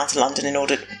coming down to London in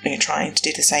order, trying to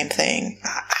do the same thing.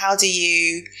 How do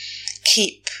you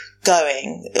keep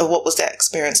going? Or what was that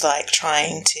experience like,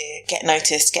 trying to get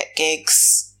noticed, get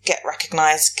gigs, get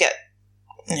recognised, get,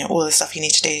 all the stuff you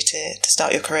need to do to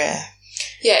start your career?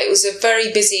 Yeah, it was a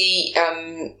very busy,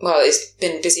 it's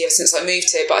been busy ever since I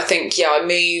moved here, but I think, I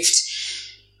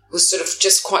was sort of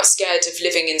just quite scared of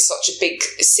living in such a big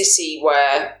city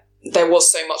where there was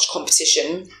so much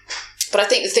competition. But I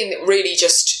think the thing that really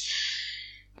just,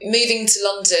 moving to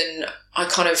London, I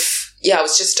kind of, I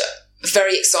was just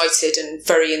very excited and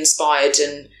very inspired,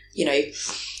 and,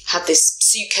 had this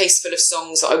suitcase full of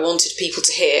songs that I wanted people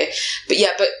to hear.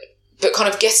 But kind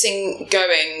of getting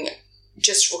going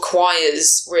just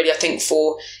requires, really, I think,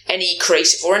 for any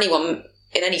creative or anyone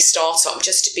in any startup,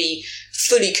 just to be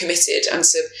fully committed and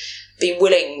to be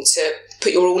willing to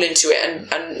put your all into it.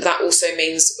 And that also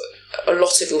means a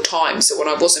lot of your time. So when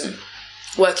I wasn't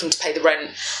working to pay the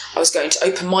rent, I was going to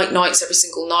open mic nights every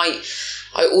single night.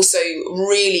 I also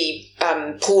really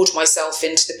poured myself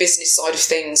into the business side of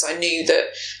things. I knew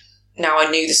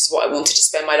this is what I wanted to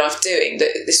spend my life doing,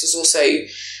 that this was also,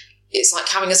 it's like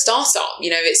having a startup,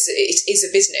 it is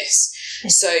a business.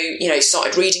 So,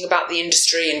 started reading about the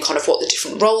industry and kind of what the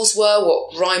different roles were,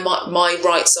 what my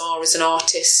rights are as an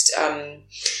artist,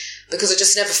 because I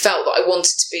just never felt that I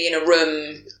wanted to be in a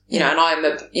room, and I'm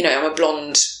a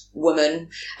blonde woman,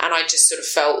 and I just sort of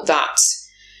felt that,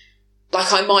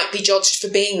 like, I might be judged for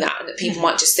being that, and that people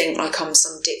might just think like I'm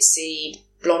some ditzy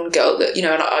blonde girl that, and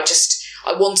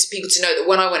I wanted people to know that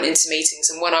when I went into meetings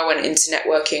and when I went into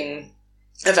networking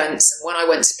events and when I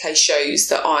went to play shows,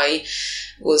 that I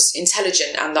was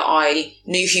intelligent and that I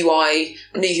knew who I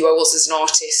was as an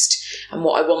artist and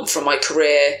what I want from my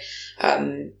career,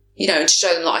 and to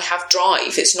show them that I have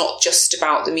drive. It's not just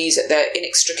about the music. They're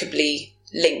inextricably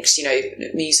linked, you know,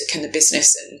 music and the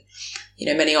business. And, you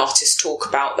know, many artists talk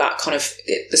about that kind of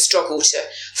the struggle to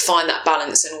find that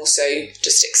balance, and also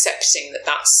just accepting that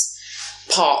that's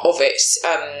part of it.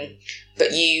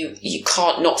 But you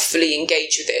can't not fully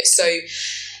engage with it. So,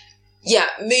 yeah,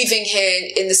 moving here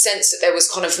in the sense that there was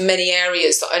kind of many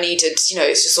areas that I needed, you know,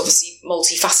 it's just obviously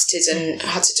multifaceted and I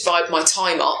had to divide my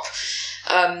time up.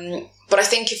 But I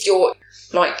think if you're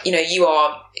like, you know, you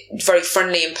are very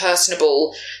friendly and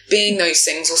personable, being those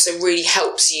things also really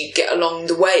helps you get along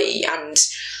the way. And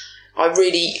I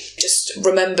really just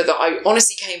remember that I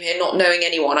honestly came here not knowing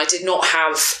anyone. I did not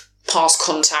have past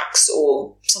contacts,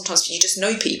 or sometimes you just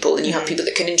know people and you have people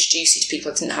that can introduce you to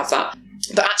people. I didn't have that.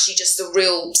 But actually just the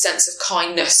real sense of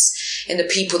kindness in the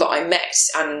people that I met,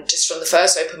 and just from the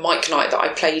first open mic night that I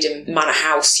played in Manor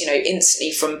House, you know,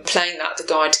 instantly from playing that, the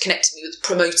guy connected me with the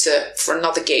promoter for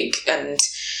another gig. And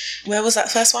where was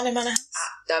that first one in Manor House?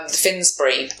 At the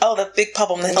Finsbury. Oh, the big pub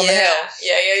on the hill. Yeah.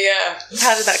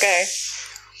 How did that go?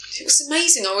 It was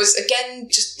amazing. I was, again,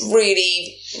 just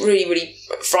really, really, really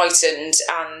frightened,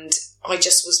 and I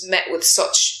just was met with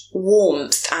such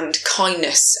warmth and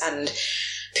kindness, and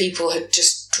people had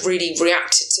just really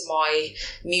reacted to my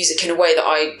music in a way that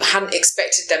I hadn't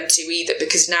expected them to either,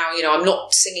 because now, you know, I'm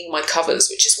not singing my covers,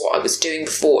 which is what I was doing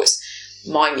before. It's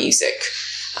my music.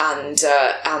 And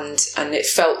it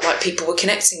felt like people were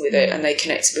connecting with it, and they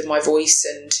connected with my voice.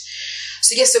 And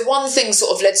so, yeah, so one thing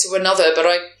sort of led to another, but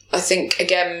I think,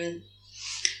 again,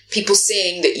 people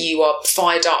seeing that you are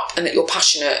fired up and that you're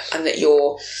passionate and that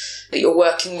you're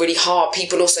working really hard,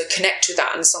 people also connect with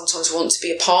that and sometimes want to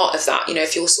be a part of that. You know,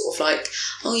 if you're sort of like,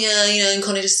 oh yeah, you know, I'm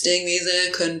kind of just doing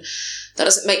music, and that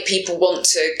doesn't make people want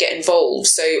to get involved.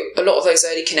 So a lot of those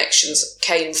early connections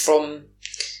came from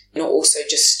not also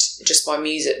just my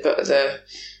music, but the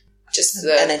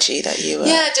energy that you were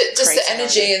just the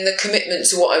energy and the commitment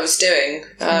to what I was doing.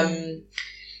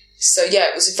 So yeah,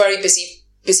 it was a very busy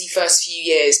first few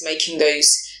years making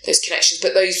those connections,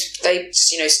 but they,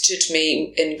 you know, stood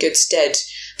me in good stead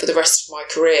for the rest of my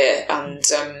career. And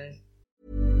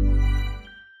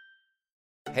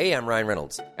Hey, I'm Ryan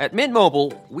Reynolds. At Mint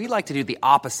Mobile, we like to do the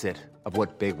opposite of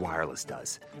what Big Wireless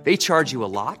does. They charge you a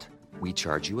lot, we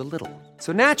charge you a little.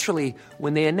 So naturally,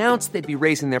 when they announced they'd be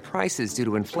raising their prices due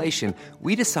to inflation,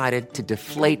 we decided to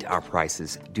deflate our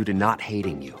prices due to not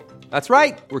hating you. That's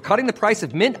right. We're cutting the price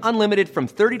of Mint Unlimited from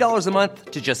 $30 a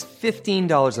month to just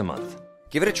 $15 a month.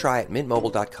 Give it a try at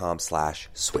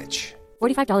mintmobile.com/switch.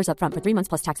 $45 up front for 3 months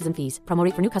plus taxes and fees. Promo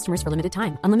rate for new customers for limited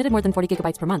time. Unlimited more than 40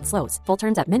 gigabytes per month. Slows full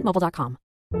terms at mintmobile.com.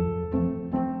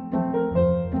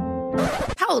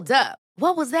 Hold up.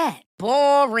 What was that?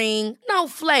 Boring. No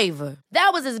flavor.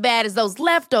 That was as bad as those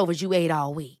leftovers you ate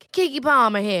all week. Keke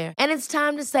Palmer here. And it's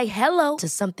time to say hello to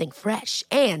something fresh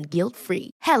and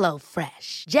guilt-free. Hello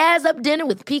Fresh. Jazz up dinner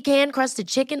with pecan-crusted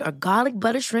chicken or garlic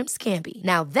butter shrimp scampi.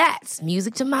 Now that's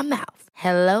music to my mouth.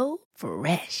 Hello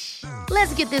Fresh.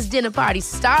 Let's get this dinner party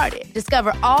started.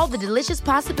 Discover all the delicious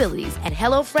possibilities at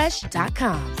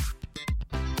hellofresh.com.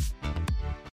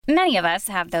 Many of us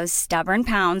have those stubborn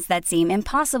pounds that seem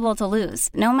impossible to lose,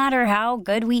 no matter how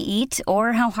good we eat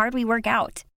or how hard we work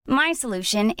out. My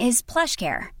solution is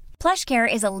PlushCare.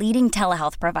 PlushCare is a leading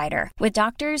telehealth provider with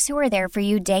doctors who are there for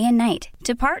you day and night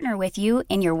to partner with you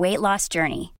in your weight loss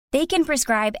journey. They can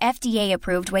prescribe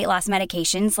FDA-approved weight loss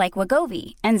medications like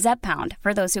Wegovy and Zepbound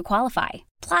for those who qualify.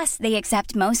 Plus, they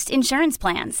accept most insurance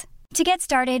plans. To get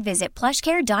started, visit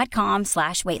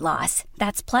plushcare.com/weightloss.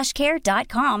 That's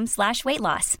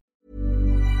plushcare.com/weightloss.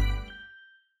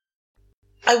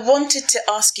 I wanted to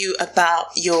ask you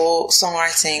about your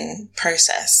songwriting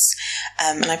process.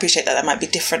 And I appreciate that might be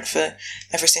different for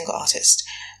every single artist.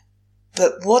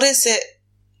 But what are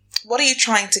you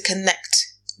trying to connect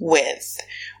with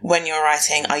when you're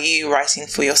writing? Are you writing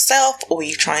for yourself, or are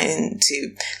you trying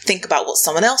to think about what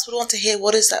someone else would want to hear?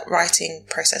 What does that writing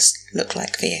process look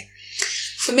like for you?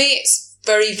 For me, it's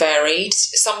very varied.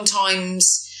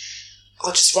 Sometimes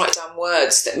I'll just write down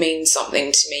words that mean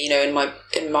something to me. You know, in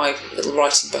my little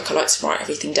writing book, I like to write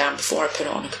everything down before I put it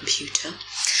on a computer,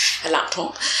 a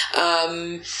laptop.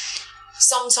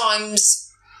 Sometimes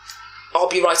I'll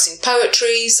be writing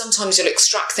poetry. Sometimes you'll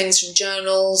extract things from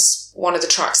journals. One of the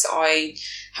tracks that I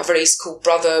have released called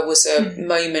Brother was a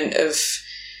moment of,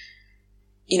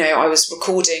 you know, I was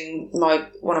recording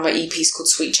one of my EPs called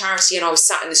Sweet Charity, and I was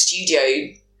sat in the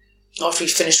studio after we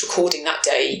finished recording that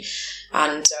day,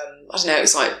 and I don't know, it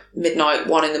was like midnight,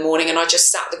 1 a.m, and I just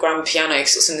sat at the grand piano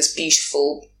because it was in this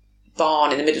beautiful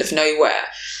barn in the middle of nowhere,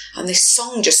 and this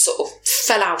song just sort of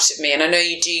fell out of me. And I know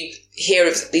you do hear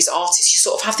of these artists, you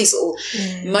sort of have these little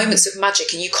moments of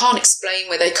magic, and you can't explain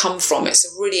where they come from. It's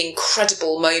a really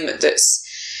incredible moment that's,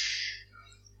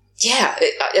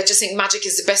 I just think magic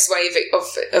is the best way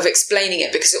of explaining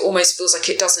it, because it almost feels like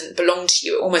it doesn't belong to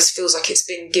you. It almost feels like it's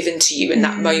been given to you in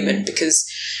that moment, because,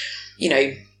 you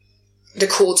know, the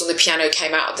chords on the piano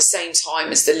came out at the same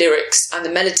time as the lyrics and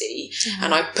the melody,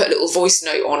 and I put a little voice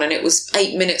note on, and it was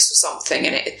 8 minutes or something,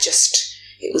 and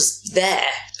it was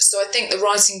there. So I think the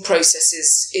writing process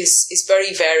is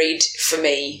very varied for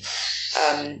me,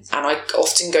 and I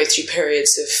often go through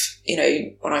periods of, you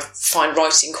know, when I find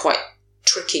writing quite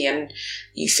tricky and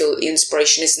you feel that the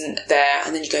inspiration isn't there,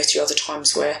 and then you go through other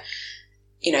times where,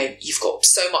 you know, you've got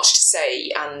so much to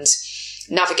say, and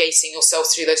navigating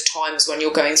yourself through those times when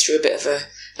you're going through a bit of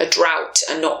a drought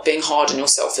and not being hard on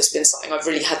yourself has been something I've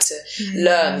really had to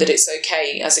learn, that it's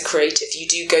okay as a creative. You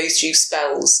do go through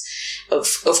spells of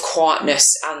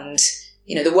quietness, and,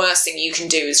 you know, the worst thing you can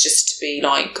do is just to be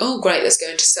like, oh great, let's go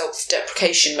into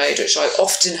self-deprecation mode, which I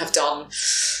often have done.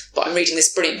 But I'm reading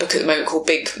this brilliant book at the moment called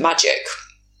Big Magic,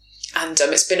 and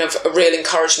it's been a real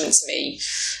encouragement to me.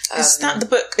 Is that the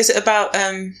book? Is it about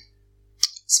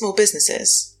small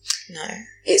businesses? No.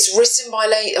 It's written by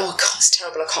oh God, it's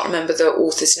terrible, I can't remember the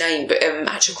author's name, but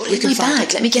actually I've got it in my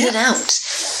bag. Let me get it out.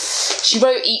 She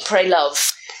wrote Eat, Pray,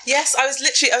 Love. Yes, I was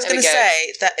going to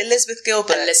say that Elizabeth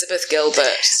Gilbert.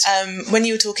 When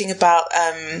you were talking about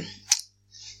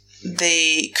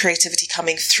the creativity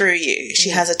coming through you, she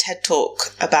has a TED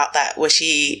talk about that, where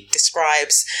she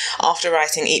describes, after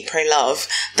writing Eat, Pray, Love,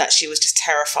 that she was just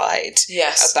terrified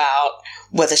about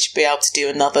whether she'd be able to do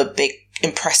another big,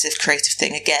 impressive creative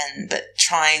thing again, but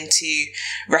trying to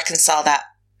reconcile that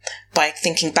by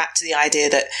thinking back to the idea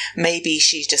that maybe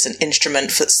she's just an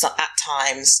instrument at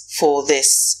times for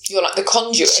this, you're like the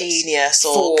conduit, genius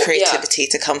or creativity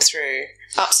to come through.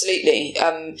 Absolutely.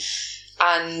 And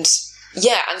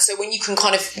so when you can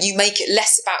you make it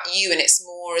less about you, and it's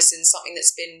more as in something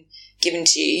that's been given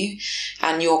to you,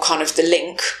 and you're kind of the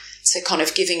link to kind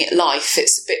of giving it life,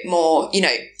 it's a bit more, you know,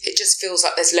 it just feels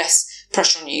like there's less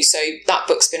pressure on you. So that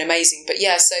book's been amazing. But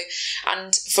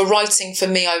and for writing, for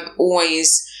me, I've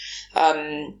always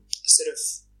written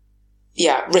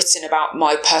about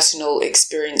my personal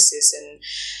experiences, and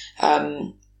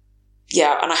and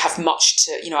I have much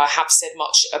to, you know, I have said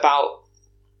much about,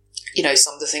 you know,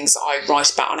 some of the things that I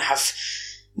write about, and I have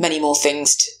many more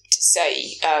things to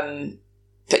say.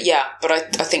 But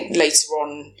I think later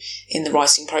on in the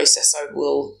writing process, I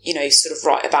will, you know, sort of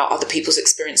write about other people's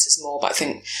experiences more. But I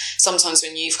think sometimes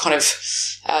when you've kind of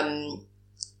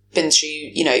been through,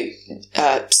 you know,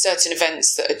 certain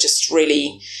events that are just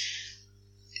really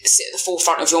sit at the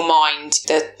forefront of your mind,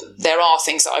 there are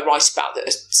things that I write about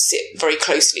that sit very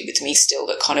closely with me still,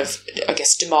 that kind of, I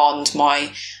guess, demand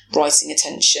my writing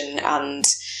attention. And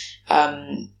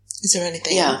is there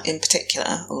anything in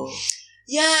particular, or?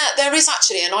 Yeah, there is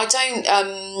actually, and I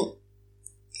don't.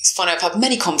 It's funny, I've had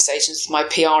many conversations with my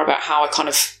PR about how I kind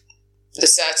of, the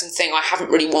certain thing I haven't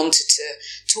really wanted to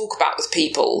talk about with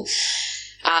people,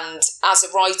 and as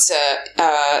a writer,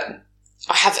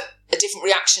 I have a different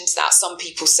reaction to that. Some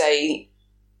people say,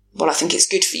 well, I think it's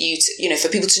good for you to, you know, for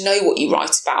people to know what you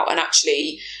write about, and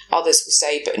actually others will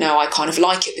say, but no, I kind of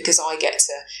like it because I get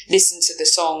to listen to the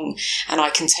song and I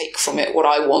can take from it what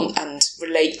I want and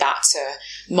relate that to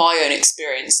my own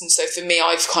experience. And so for me,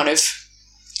 I've kind of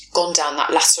gone down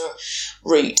that latter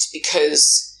route,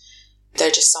 because there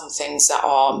are just some things that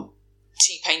are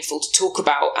too painful to talk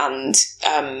about, and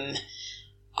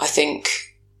I think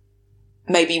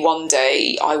maybe one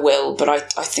day I will, but I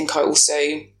think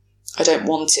I don't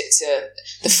want it to,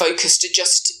 the focus to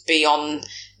just be on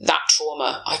that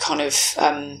trauma. I kind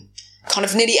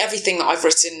of nearly everything that I've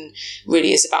written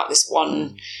really is about this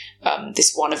one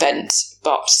event,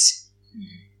 but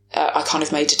I kind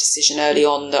of made a decision early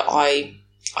on that I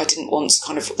didn't want to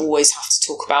kind of always have to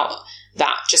talk about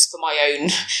that, just for my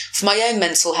own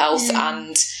mental health,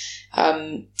 and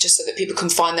just so that people can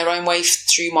find their own way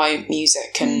through my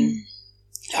music. And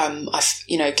I've,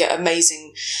 you know, get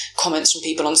amazing comments from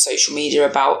people on social media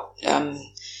about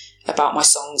my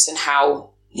songs and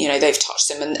how, you know, they've touched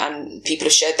them, and people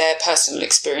have shared their personal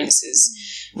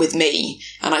experiences with me,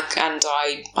 and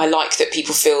I like that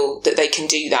people feel that they can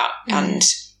do that, and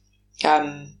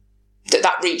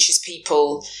that reaches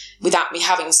people without me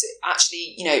having to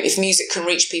actually, you know, if music can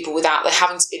reach people without there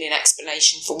having to be an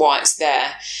explanation for why it's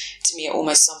there, to me it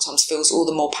almost sometimes feels all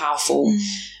the more powerful,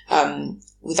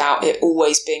 without it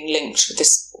always being linked with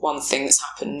this one thing that's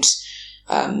happened.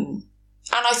 And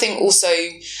I think also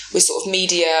with sort of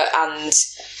media and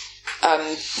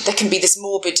there can be this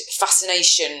morbid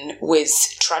fascination with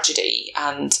tragedy,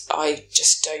 and I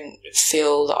just don't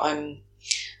feel that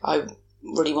I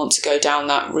really want to go down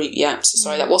that route yet. So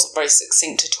sorry, that wasn't very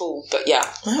succinct at all, but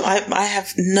yeah. Well, I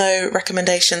have no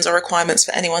recommendations or requirements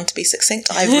for anyone to be succinct.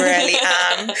 I rarely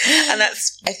am. And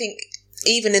that's, I think,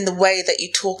 even in the way that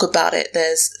you talk about it,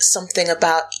 there's something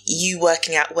about you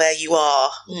working out where you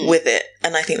are with it.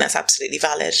 And I think that's absolutely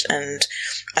valid. And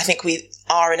I think we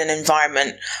are in an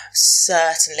environment,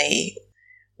 certainly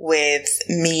with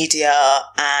media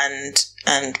and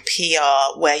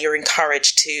PR, where you're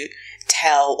encouraged to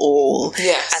tell all,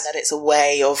 yes, and that it's a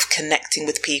way of connecting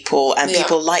with people, and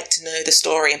people like to know the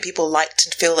story, and people like to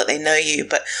feel that they know you,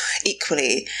 but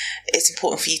equally it's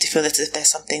important for you to feel as if there's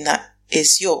something that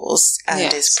is yours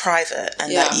and is private,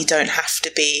 and that you don't have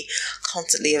to be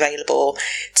constantly available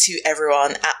to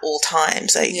everyone at all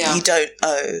times. So you don't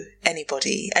owe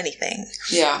anybody anything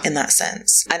in that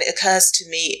sense. And it occurs to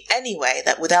me anyway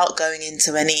that without going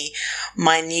into any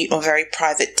minute or very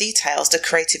private details, the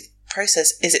creative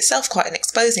process is itself quite an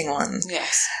exposing one.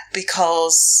 Yes.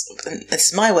 Because, and this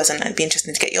is my words, and it'd be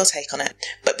interesting to get your take on it,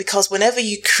 but because whenever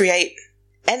you create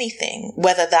anything,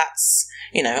 whether that's,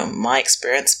 you know, my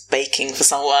experience baking for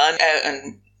someone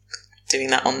and doing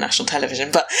that on national television,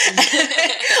 but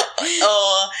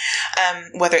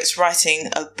or whether it's writing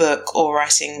a book or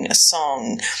writing a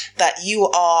song, that you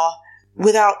are,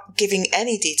 without giving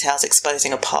any details,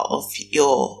 exposing a part of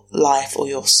your life or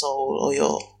your soul or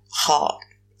your heart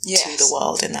to the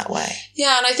world in that way.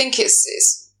 Yeah, and I think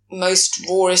it's most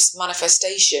rawest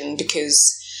manifestation,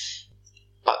 because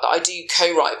I do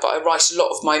co-write, but I write a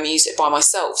lot of my music by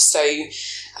myself. So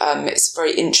it's a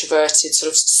very introverted,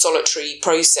 sort of solitary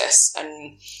process.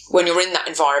 And when you're in that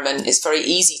environment, it's very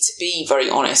easy to be very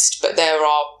honest. But there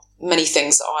are many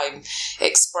things that I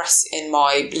express in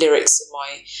my lyrics and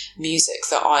my music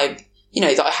that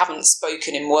that I haven't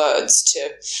spoken in words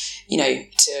to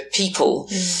people.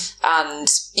 And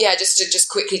just to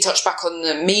quickly touch back on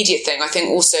the media thing, I think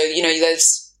also,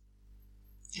 there's,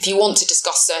 if you want to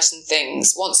discuss certain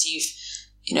things, once you've,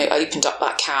 opened up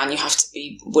that can, you have to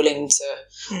be willing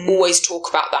to always talk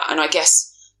about that. And I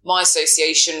guess my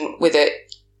association with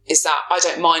it is that I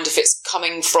don't mind if it's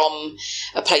coming from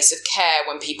a place of care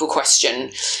when people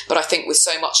question, but I think with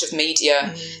so much of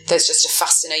media, there's just a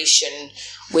fascination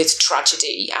with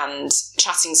tragedy. And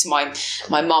chatting to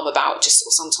my mum about just,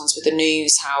 or sometimes with the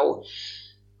news, how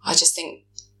I just think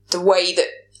the way that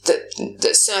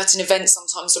certain events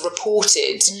sometimes are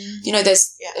reported,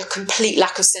 there's a complete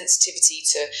lack of sensitivity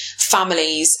to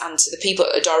families and to the people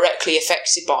that are directly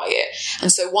affected by it.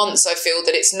 And so once I feel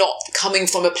that it's not coming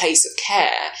from a place of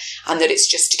care and that it's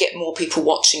just to get more people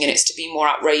watching and it's to be more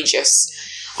outrageous,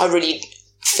 I really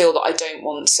feel that I don't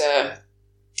want to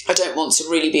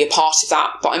really be a part of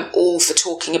that. But I'm all for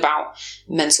talking about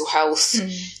mental health.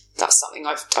 That's something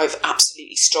I've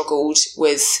absolutely struggled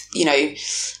with,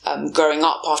 growing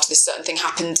up after this certain thing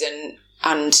happened.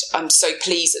 And I'm so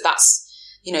pleased that that's,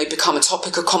 become a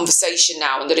topic of conversation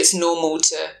now, and that it's normal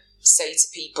to say to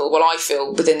people, well, I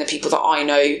feel within the people that I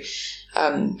know,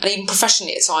 and even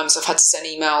professionally at times, I've had to send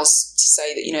emails to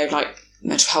say that, like,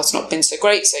 mental health's not been so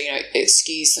great. So,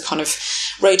 excuse the kind of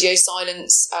radio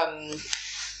silence.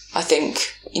 I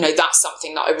think, that's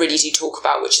something that I really do talk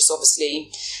about, which is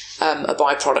obviously a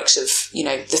byproduct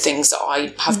of, the things that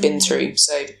I have been through.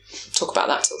 So talk about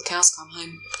that till the cows come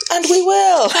home. And we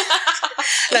will.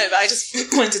 No, but I just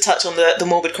wanted to touch on the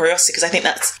morbid curiosity, because I think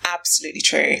that's absolutely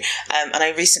true. And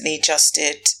I recently just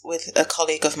did, with a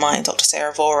colleague of mine, Dr.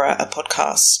 Sarah Vora, a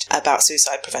podcast about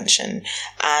suicide prevention.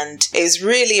 And it was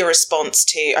really a response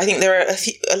to, I think there are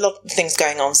a lot of things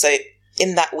going on. So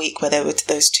in that week where there were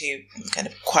those two kind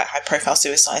of quite high-profile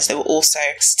suicides, there were also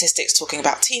statistics talking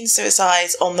about teen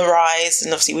suicides on the rise,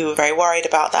 and obviously we were very worried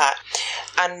about that.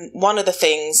 And one of the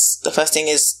things, the first thing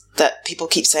is that people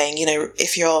keep saying,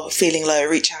 if you're feeling low,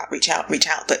 reach out,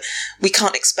 but we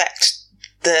can't expect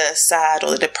the sad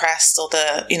or the depressed or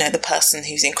the person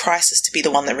who's in crisis to be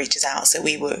the one that reaches out. So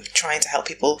we were trying to help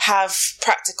people have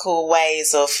practical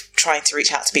ways of trying to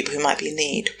reach out to people who might be in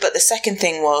need. But the second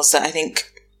thing was that I think,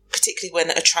 particularly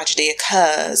when a tragedy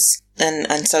occurs,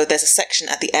 and so there's a section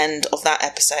at the end of that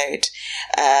episode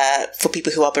for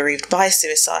people who are bereaved by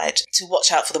suicide, to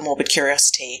watch out for the morbid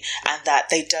curiosity, and that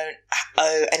they don't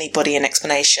owe anybody an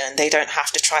explanation. They don't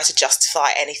have to try to justify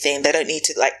anything. They don't need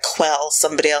to quell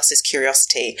somebody else's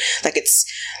curiosity. It's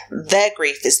their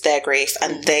grief is their grief,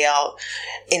 and they are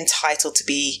entitled to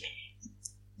be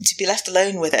left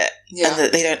alone with it, and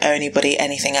that they don't owe anybody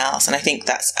anything else. And I think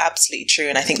that's absolutely true.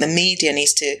 And I think the media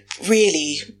needs to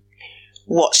really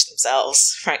watch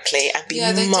themselves, frankly, and be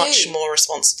much more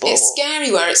responsible. It's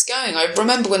scary where it's going. I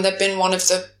remember when there'd been one of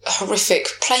the horrific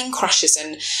plane crashes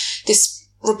and this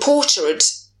reporter had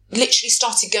literally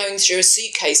started going through a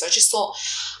suitcase. I just thought,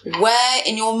 where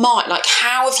in your mind, like,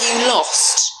 how have you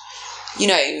lost, you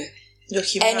know, your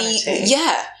humanity?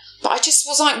 Yeah. But I just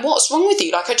was like, what's wrong with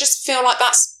you? Like, I just feel like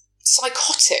that's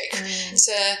psychotic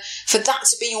for that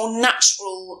to be your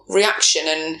natural reaction.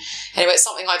 And anyway, it's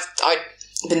something I've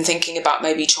been thinking about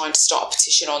maybe trying to start a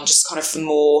petition on, just kind of for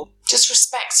more just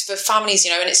respect for families, you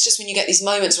know. And it's just when you get these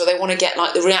moments where they want to get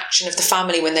like the reaction of the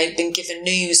family when they've been given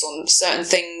news on certain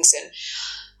things, and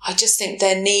I just think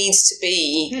there needs to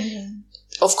be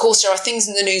of course there are things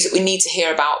in the news that we need to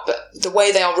hear about, but the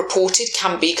way they are reported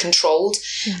can be controlled.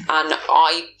 And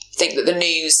I think that the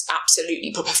news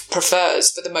absolutely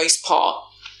prefers, for the most part,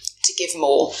 to give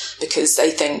more because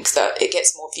they think that it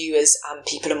gets more viewers and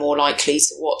people are more likely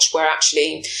to watch, where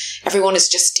actually everyone is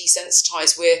just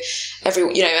desensitized.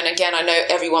 You know, and again, I know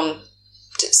everyone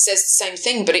says the same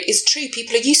thing, but it is true.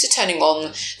 People are used to turning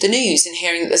on the news and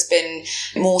hearing that there's been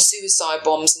more suicide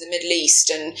bombs in the Middle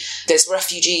East and there's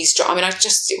refugees. I mean,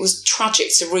 it was tragic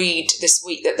to read this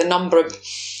week that the number of,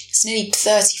 it's nearly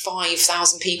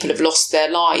 35,000 people have lost their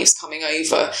lives coming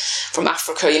over from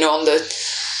Africa, you know, on the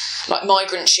like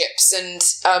migrant ships, and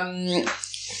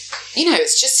you know,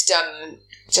 it's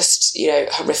just you know,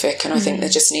 horrific. And I think there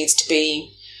just needs to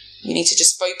be, you need to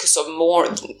just focus on more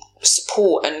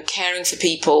support and caring for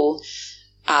people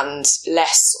and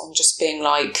less on just being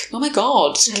like, oh my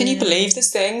God, can you believe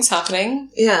this thing's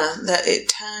happening? Yeah, that it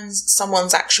turns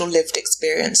someone's actual lived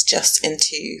experience just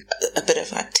into a bit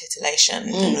of like titillation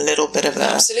and a little bit of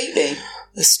absolutely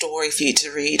the story for you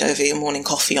to read over your morning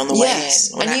coffee on the way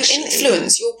in. And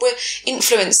we're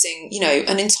influencing, you know,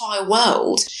 an entire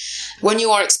world when you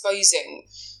are exposing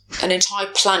an entire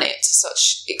planet to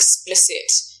such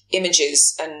explicit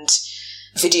images and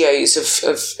videos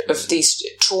of these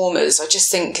traumas. I just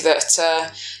think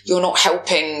that you're not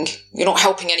helping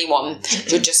anyone.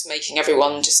 You're just making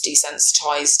everyone just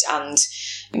desensitized, and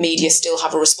media still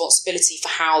have a responsibility for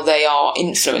how they are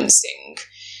influencing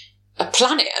a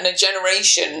planet and a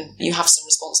generation. You have some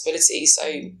responsibility, so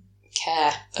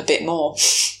care a bit more.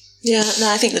 Yeah, no,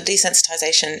 I think the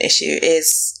desensitization issue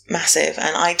is massive,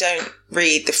 and I don't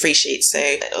read the free sheets,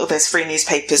 so all those free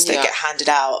newspapers that get handed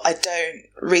out, I don't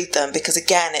read them because,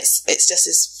 again, it's just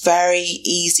this very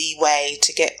easy way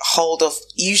to get hold of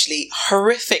usually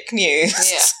horrific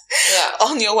news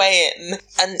on your way in,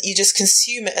 and you just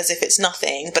consume it as if it's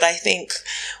nothing. But I think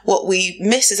what we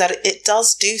miss is that it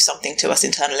does do something to us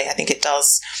internally. I think it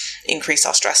does increase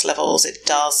our stress levels. It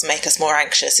does make us more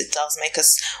anxious. It does make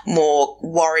us more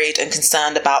worried and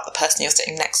concerned about the person you're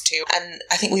sitting next to. And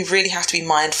I think we really have to be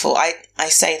mindful. I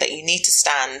say that you need to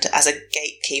stand as a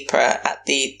gatekeeper at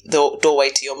the doorway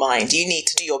to your mind. You need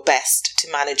to do your best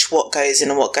to manage what goes in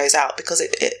and what goes out, because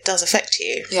it does affect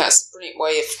you. Yeah, it's a brilliant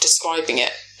way of describing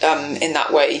it in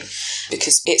that way,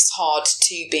 because it's hard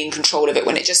to be in control of it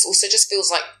when it just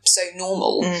feels like so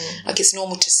normal. Like it's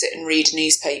normal to sit and read a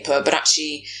newspaper, but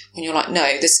actually when you're like,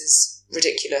 no, this is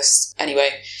ridiculous. Anyway,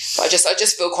 but I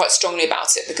just feel quite strongly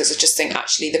about it, because I just think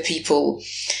actually the people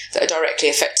that are directly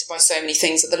affected by so many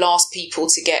things are the last people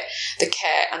to get the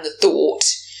care and the thought.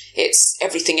 It's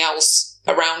everything else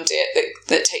around it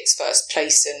that takes first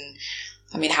place. And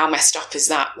I mean, how messed up is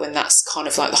that when that's kind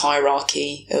of like the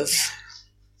hierarchy of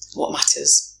what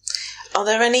matters? Are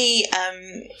there any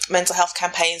mental health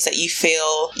campaigns that you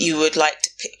feel you would like to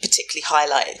particularly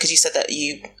highlight? Because you said that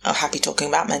you are happy talking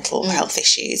about mental health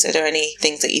issues. Are there any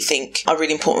things that you think are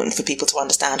really important for people to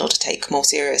understand or to take more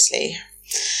seriously?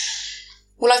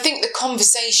 Well, I think the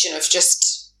conversation of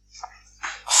just...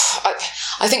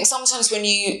 I think sometimes when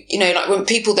you know, like when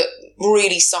people that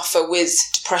really suffer with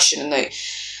depression, and I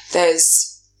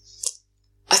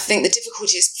think the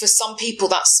difficulty is for some people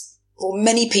or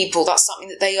many people, that's something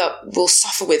that they will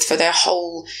suffer with for their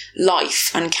whole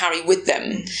life and carry with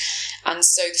them. And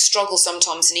so the struggle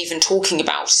sometimes in even talking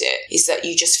about it is that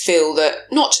you just feel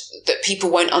that, not that people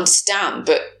won't understand,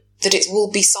 but that it will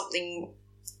be something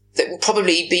that will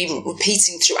probably be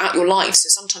repeating throughout your life. So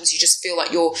sometimes you just feel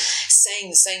like you're saying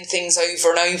the same things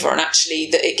over and over, and actually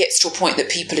that it gets to a point that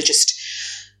people are just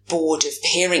bored of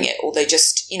hearing it, or they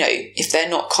just, you know, if they're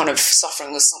not kind of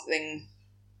suffering with something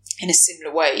in a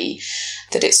similar way,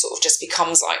 that it sort of just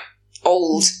becomes like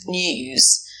old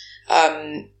news.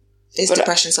 Is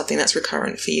depression something that's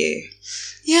recurrent for you?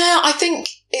 Yeah, I think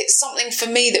it's something for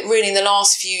me that really in the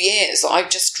last few years I've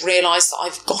just realised that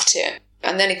I've got it.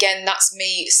 And then again, that's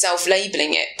me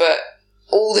self-labelling it, but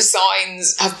all the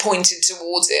signs have pointed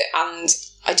towards it, and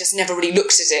I just never really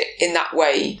looked at it in that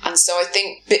way. And so I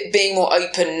think being more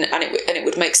open, and it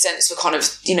would make sense for kind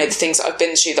of, you know, the things that I've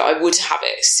been through, that I would have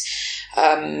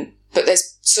it. But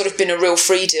there's sort of been a real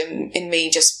freedom in me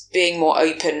just being more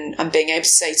open and being able to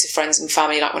say to friends and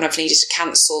family, like when I've needed to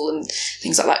cancel and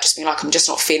things like that, just being like, I'm just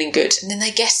not feeling good. And then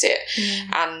they get it.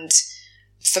 And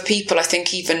for people, I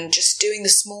think even just doing the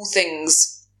small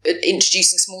things,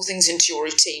 introducing small things into your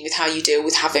routine with how you deal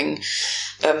with having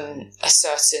a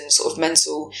certain sort of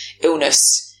mental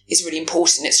illness is really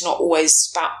important. It's not always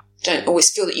about, don't always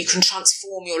feel that you can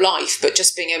transform your life, but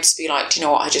just being able to be like, you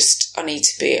know what, I need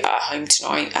to be at home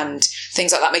tonight, and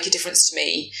things like that make a difference to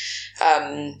me,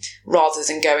 rather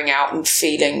than going out and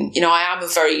feeling, you know, I am a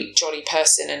very jolly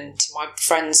person, and to my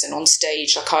friends and on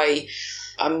stage, like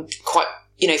I'm quite,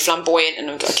 you know, flamboyant,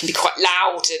 and I can be quite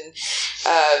loud,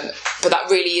 and but that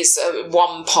really is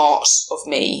one part of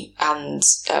me, and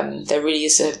there really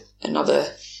is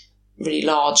another really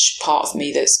large part of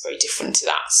me that's very different to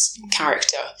that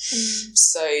character.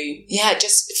 So yeah,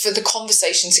 just for the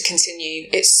conversation to continue,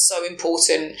 it's so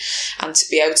important, and to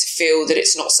be able to feel that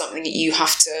it's not something that you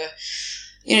have to,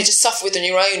 you know, just suffer with on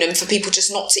your own, and for people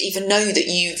just not to even know that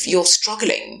you're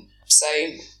struggling. So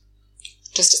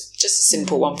just a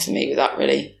simple one for me with that,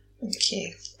 really. Thank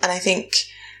you. And I think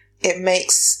it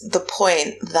makes the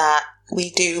point that we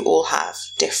do all have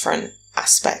different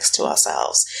aspects to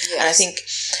ourselves. Yes. And I think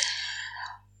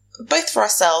both for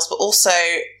ourselves, but also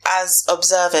as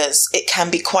observers, it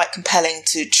can be quite compelling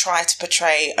to try to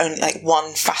portray only like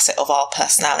one facet of our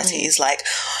personalities. Like,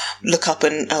 look up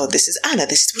and, oh, this is Anna,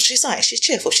 this is what she's like, she's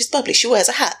cheerful, she's bubbly, she wears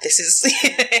a hat, this is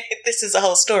this is the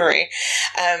whole story.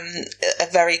 A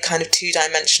very kind of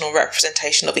two-dimensional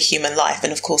representation of a human life.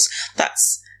 And of course,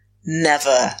 that's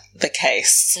never the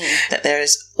case. That there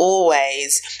is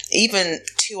always, even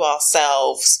to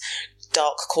ourselves,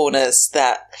 dark corners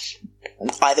that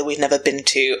either we've never been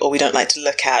to, or we don't like to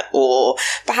look at, or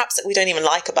perhaps that we don't even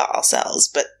like about ourselves.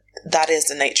 But that is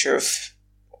the nature of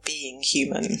being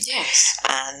human. Yes.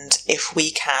 And if we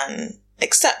can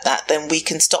accept that, then we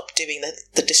can stop doing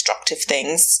the destructive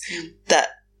things that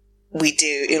we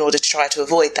do in order to try to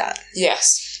avoid that.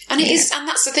 Yes. And it is, and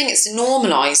that's the thing, it's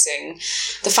normalising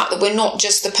the fact that we're not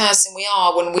just the person we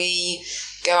are when we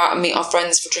go out and meet our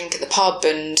friends for a drink at the pub,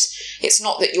 and it's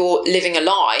not that you're living a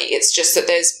lie, it's just that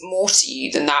there's more to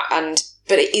you than that,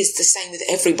 but it is the same with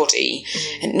everybody,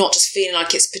 and not just feeling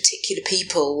like it's particular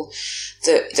people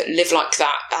that live like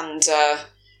that. And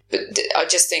but I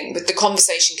just think with the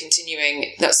conversation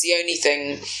continuing, that's the only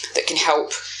thing that can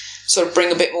help sort of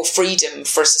bring a bit more freedom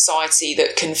for a society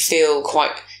that can feel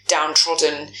quite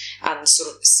downtrodden and sort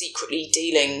of secretly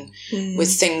dealing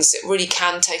with things that really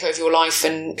can take over your life,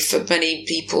 and for many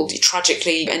people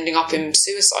tragically ending up in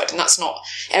suicide, and that's not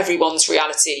everyone's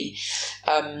reality,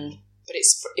 but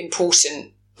it's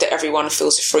important that everyone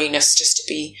feels a freeness just to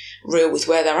be real with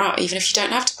where they're at, even if you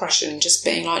don't have depression, just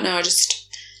being like, no, I just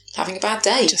having a bad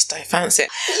day. Just don't fancy it.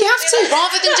 You have to,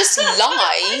 rather than just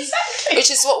lie, exactly. Which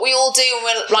is what we all do, and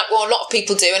we're like, well, a lot of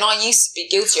people do, and I used to be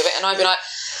guilty of it, and I'd be like,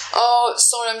 oh,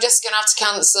 sorry, I'm just going to have to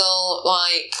cancel,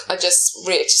 like, I just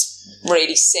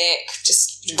really sick,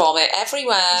 just vomit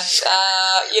everywhere,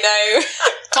 you know,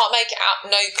 can't make it out,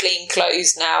 no clean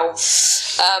clothes now,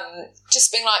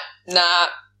 just being like, nah,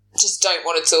 just don't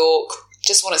want to talk,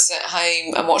 just want to sit at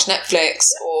home and watch Netflix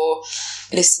or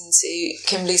listen to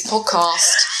Kimberly's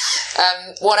podcast,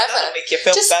 whatever. That'll make you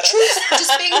feel better.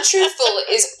 Just being truthful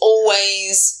is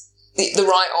always the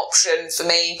right option for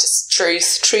me. Just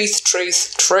truth.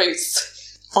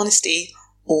 Honesty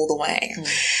all the way.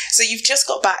 So you've just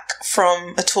got back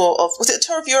from a tour of, was it a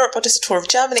tour of Europe or just a tour of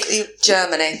Germany?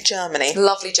 Germany.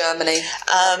 Lovely Germany.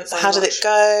 How did it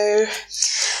go?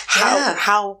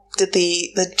 How did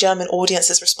the German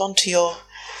audiences respond to your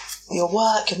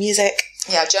work, your music?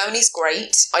 Yeah, Germany's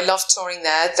great. I love touring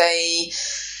there. A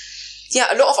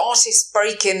lot of artists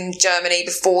break in Germany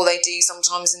before they do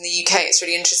sometimes in the UK. It's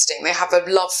really interesting. They have a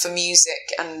love for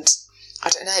music and, I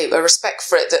don't know, a respect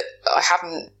for it that I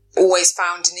haven't always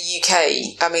found in the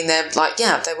UK. I mean, they're like,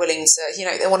 they're willing to, you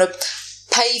know, they want to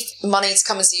pay money to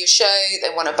come and see your show. They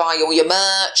want to buy all your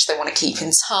merch. They want to keep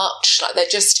in touch. Like, they're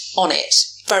just on it,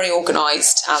 very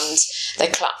organised, and they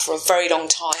clap for a very long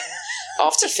time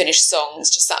after you finish songs.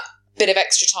 Just that bit of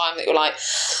extra time that you're like,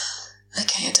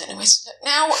 okay, I don't know where to look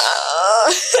now,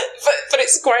 but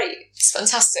it's great. It's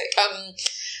fantastic.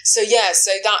 So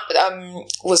that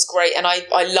was great, and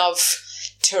I love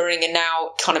touring, and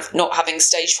now kind of not having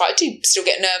stage fright. I do still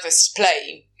get nervous to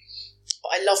play, but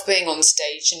I love being on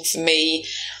stage, and for me,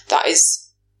 that is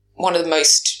one of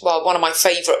my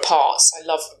favourite parts. I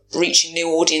love reaching new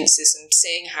audiences and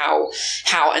seeing how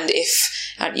and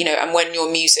if, and, you know, and when your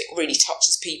music really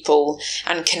touches people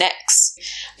and connects,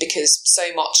 because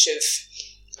so much of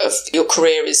your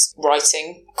career is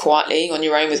writing quietly on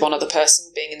your own with one other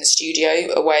person, being in the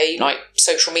studio, away, like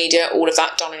social media, all of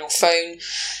that done on your phone.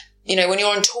 You know, when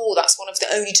you're on tour, that's one of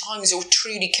the only times you're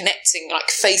truly connecting,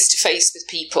 like, face to face with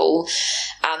people,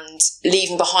 and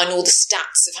leaving behind all the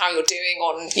stats of how you're doing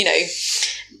on, you know,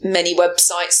 many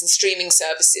websites and streaming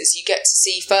services. You get to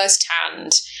see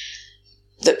firsthand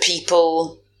that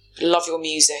people love your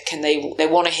music and they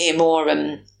want to hear more,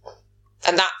 and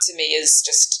that to me is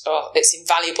just, it's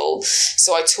invaluable.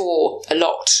 So I tour a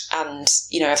lot, and,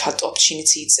 you know, I've had the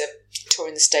opportunity to tour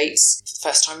in the States for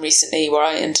the first time recently, where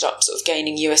I ended up sort of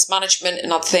gaining US management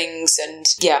and other things, and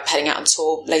yeah, I'm heading out on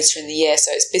tour later in the year,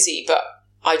 so it's busy, but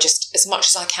I just, as much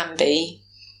as I can be,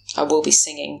 I will be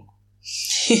singing.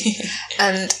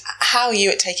 And how are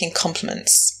you at taking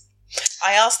compliments?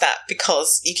 I ask that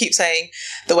because you keep saying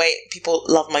the way people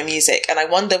love my music, and I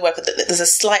wonder whether there's a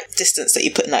slight distance that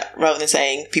you put in that, rather than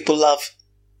saying people love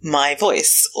my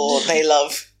voice or they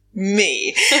love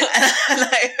me. And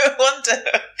I wonder,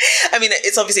 I mean,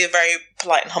 it's obviously a very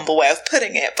polite and humble way of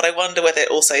putting it, but I wonder whether it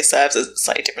also serves as a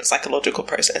slightly different psychological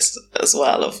process as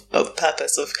well, of the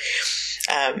purpose of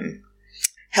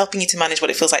helping you to manage what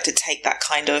it feels like to take that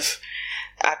kind of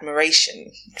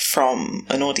admiration from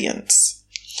an audience.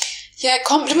 Yeah,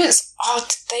 compliments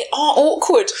they are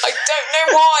awkward. I don't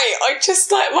know why. I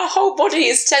just, like, my whole body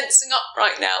is tensing up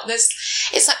right now.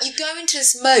 It's like you go into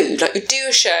this mode, like you do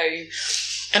a show,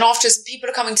 and afterwards people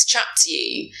are coming to chat to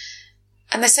you,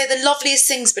 and they say the loveliest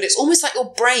things, but it's almost like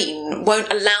your brain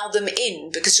won't allow them in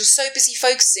because you're so busy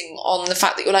focusing on the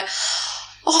fact that you're like,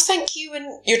 oh, thank you,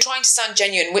 and you're trying to sound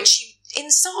genuine, which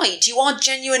inside you are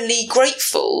genuinely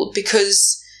grateful,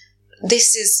 because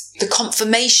this is the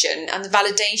confirmation and the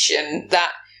validation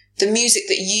that the music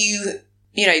that you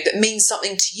know, that means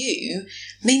something to you,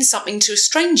 means something to a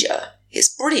stranger. It's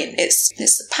brilliant. It's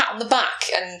the pat on the back.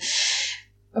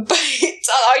 But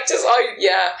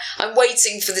I'm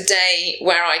waiting for the day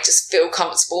where I just feel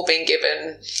comfortable being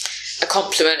given a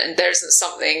compliment, and there isn't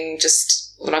something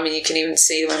just, well, I mean, you can even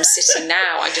see where I'm sitting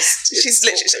now. She's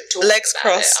literally legs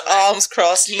crossed, arms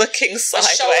crossed, looking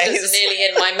sideways. My shoulders are nearly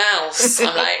in my mouth.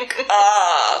 I'm like,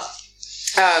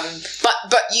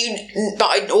 but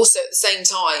I also at the same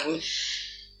time,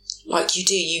 like you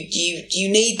do,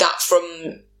 you need that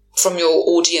from your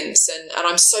audience, and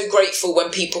I'm so grateful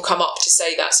when people come up to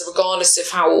say that. So regardless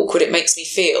of how awkward it makes me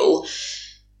feel,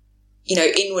 you know,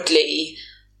 inwardly,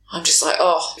 I'm just like,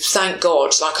 oh, thank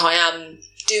God, like I am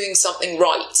doing something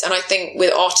right. And I think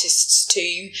with artists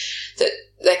too, that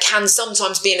there can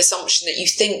sometimes be an assumption that you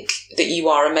think that you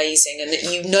are amazing and that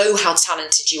you know how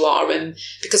talented you are, and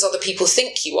because other people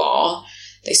think you are,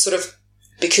 they sort of,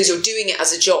 because you're doing it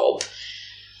as a job,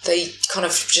 they kind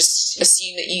of just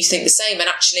assume that you think the same. And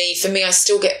actually, for me, I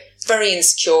still get very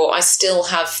insecure. I still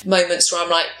have moments where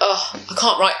I'm like, oh, I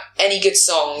can't write any good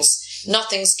songs.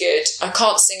 Nothing's good. I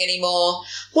can't sing anymore.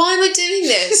 Why am I doing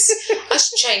this? I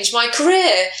should change my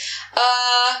career.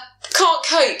 Can't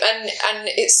cope. And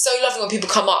it's so lovely when people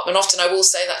come up, and often I will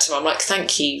say that to them. I'm like,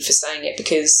 thank you for saying it,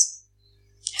 because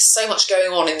there's so much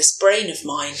going on in this brain of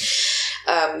mine.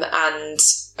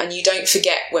 And you don't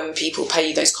forget when people pay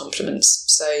you those compliments.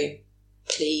 So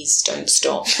please don't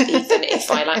stop, even if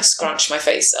I like scrunch my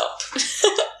face up.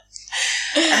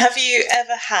 Have you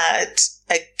ever had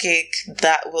a gig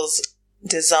that was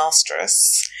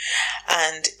disastrous?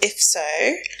 And if so,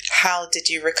 how did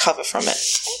you recover from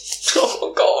it?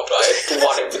 Oh God, I had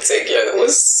one in particular that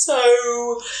was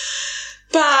so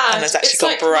bad. And it's actually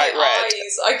gone bright red.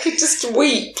 Eyes, I could just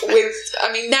weep with,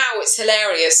 I mean, now it's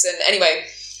hilarious. And anyway,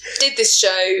 did this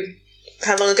show.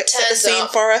 How long ago? Set the scene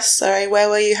for us. Sorry, where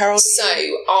were you? How old were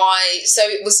you? So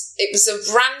it was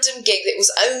a random gig that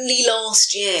was only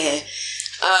last year.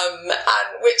 And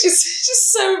which is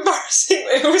just so embarrassing.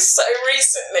 It was so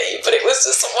recently, but it was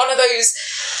just one of those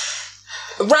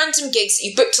random gigs that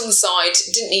you booked on the side,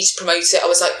 didn't need to promote it. I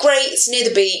was like, great, it's near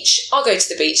the beach. I'll go to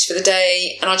the beach for the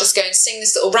day, and I'll just go and sing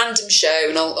this little random show,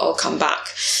 and I'll come back.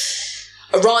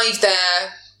 Arrived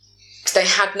there, they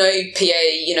had no PA,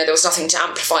 you know, there was nothing to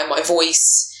amplify my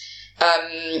voice.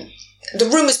 The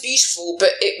room was beautiful,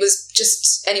 but it was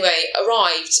just, anyway,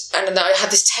 arrived, and I had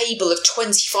this table of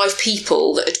 25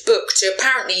 people that had booked to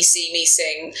apparently see me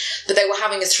sing, but they were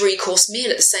having a 3-course meal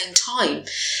at the same time.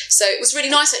 So it was really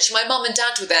nice, actually. My mum and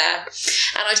dad were there,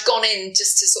 and I'd gone in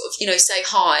just to sort of, you know, say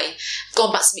hi,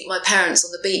 gone back to meet my parents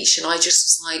on the beach, and I just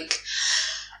was like,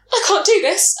 I can't do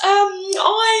this. I'm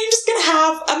just going to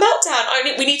have a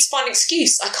meltdown. We need to find an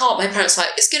excuse. I can't. My parents were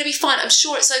like, it's going to be fine. I'm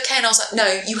sure it's okay. And I was like,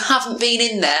 no, you haven't been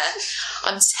in there.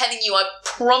 I'm telling you, I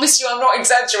promise you I'm not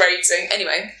exaggerating.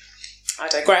 Anyway, I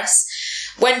digress.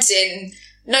 Went in,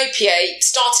 no PA,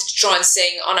 started to try and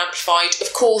sing unamplified.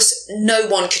 Of course, no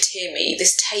one could hear me.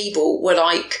 This table were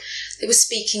like, they were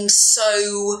speaking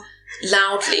so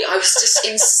loudly. I was just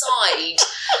inside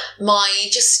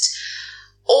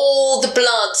all the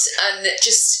blood and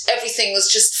just everything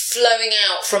was just flowing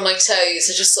out from my toes.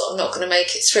 I just thought, I'm not going to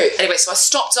make it through. Anyway, so I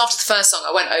stopped after the first song.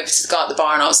 I went over to the guy at the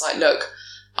bar and I was like, look,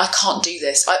 I can't do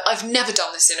this. I've never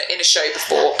done this in a show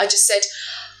before. I just said,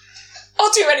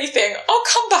 I'll do anything. I'll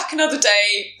come back another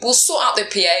day. We'll sort out the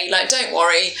PA. Like, don't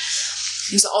worry.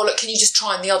 He was like, oh, look, can you just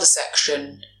try in the other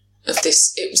section of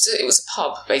this? It was a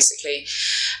pub, basically.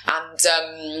 And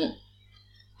then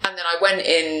I went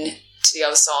in to the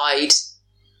other side.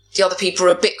 The other people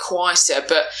are a bit quieter,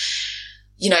 but,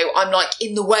 you know, I'm like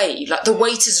in the way. Like the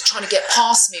waiters are trying to get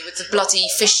past me with the bloody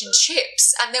fish and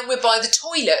chips. And then we're by the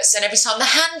toilets and every time the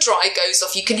hand dryer goes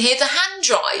off, you can hear the hand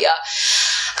dryer.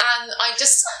 And I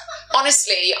just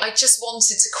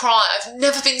wanted to cry. I've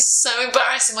never been so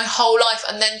embarrassed in my whole life.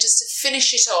 And then just to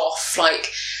finish it off,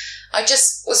 like, I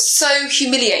just was so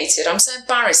humiliated. I'm so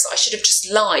embarrassed that I should have just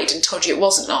lied and told you it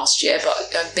wasn't last year,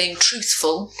 but I'm being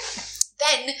truthful.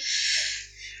 Then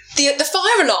the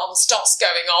fire alarm starts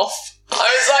going off. I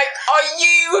was like, are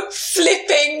you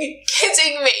flipping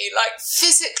kidding me? Like,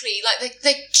 physically, like,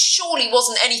 there surely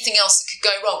wasn't anything else that could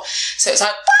go wrong. So it was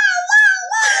like, wow, wow,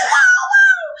 wow, wow, wow.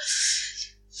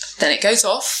 Then it goes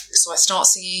off, so I start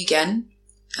singing again,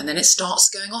 and then it starts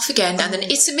going off again, and then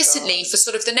intermittently for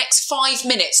sort of the next 5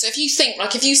 minutes. So if you think,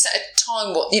 like, if you set a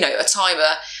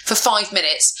timer for 5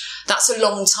 minutes, that's a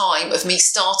long time of me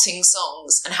starting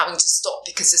songs and having to stop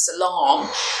because this alarm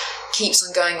keeps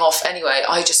on going off. Anyway,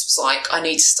 I just was like, I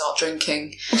need to start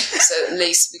drinking. So at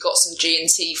least we got some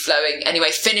G&T flowing.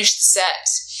 Anyway, finished the set.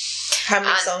 How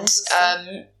many songs?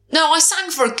 No, I sang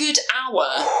for a good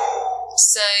hour.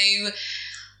 So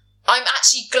I'm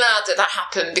actually glad that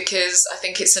happened because I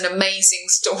think it's an amazing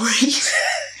story.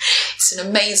 It's an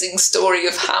amazing story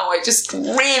of how I just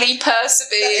really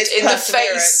persevered in the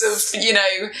face of, you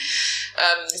know...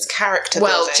 it's character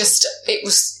well, building. it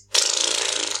was...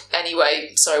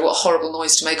 Anyway, sorry, what a horrible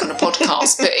noise to make on a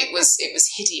podcast, but it was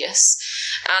hideous.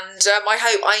 And I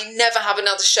hope I never have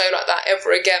another show like that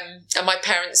ever again. And my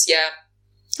parents,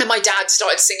 and my dad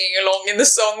started singing along in the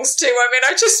songs too. I mean,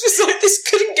 I just was like, this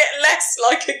couldn't get less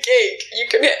like a gig. You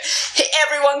can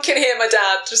everyone can hear my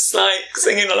dad just like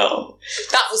singing along.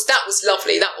 That was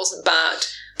lovely. That wasn't bad.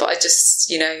 But I just,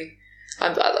 you know,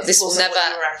 it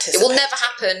will never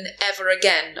happen ever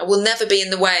again. I will never be in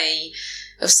the way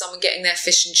of someone getting their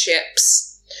fish and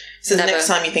chips. So the next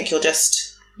time you think you'll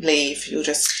just leave, you'll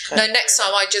just... next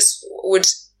time I just would,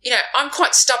 you know, I'm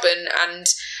quite stubborn and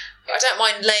I don't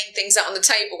mind laying things out on the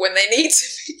table when they need to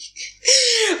be.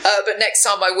 But next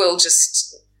time I will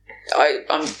just... I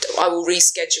will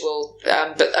reschedule,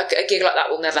 but a gig like that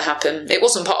will never happen. It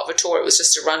wasn't part of a tour, it was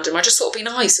just a random. I just thought it'd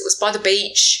be nice. It was by the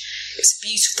beach. It's a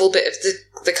beautiful bit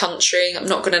of the country. I'm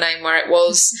not going to name where it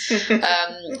was.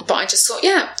 But I just thought,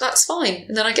 yeah, that's fine.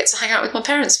 And then I get to hang out with my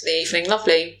parents for the evening.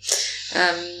 Lovely.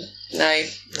 No.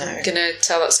 I'm going to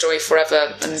tell that story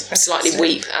forever and slightly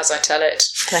weep as I tell it.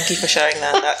 Thank you for sharing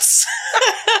that. That's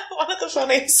one of the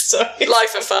funniest stories.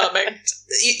 Life affirming.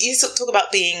 You talk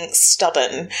about being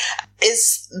stubborn.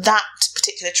 Is that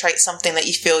particular trait something that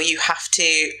you feel you have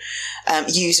to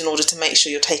use in order to make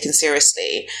sure you're taken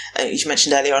seriously? You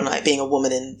mentioned earlier on, like, being a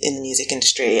woman in the music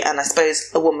industry, and I suppose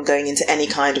a woman going into any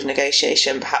kind of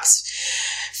negotiation perhaps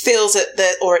feels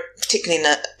that or particularly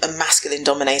in a masculine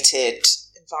dominated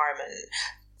environment,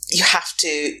 you have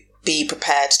to be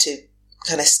prepared to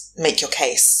kind of make your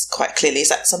case quite clearly. Is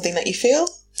that something that you feel?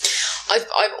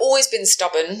 I've always been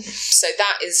stubborn, so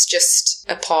that is just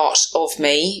a part of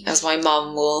me, as my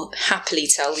mum will happily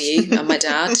tell you, and my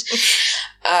dad.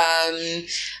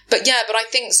 But I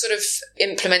think sort of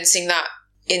implementing that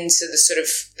into the sort of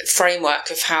framework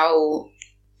of how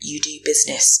you do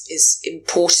business is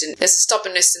important. There's a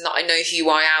stubbornness in that I know who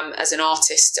I am as an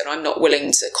artist and I'm not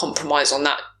willing to compromise on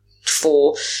that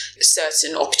for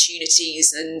certain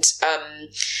opportunities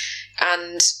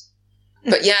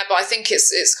but I think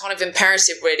it's kind of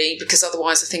imperative really, because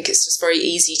otherwise I think it's just very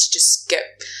easy to just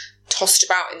get tossed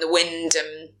about in the wind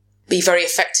and be very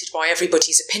affected by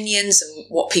everybody's opinions and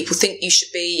what people think you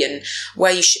should be and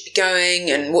where you should be going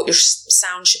and what your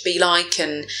sound should be like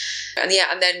and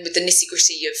then with the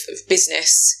nitty-gritty of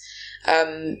business,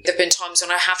 There have been times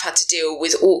when I have had to deal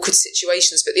with awkward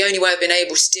situations, but the only way I've been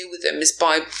able to deal with them is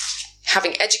by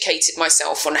having educated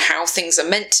myself on how things are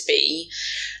meant to be,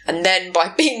 and then by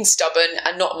being stubborn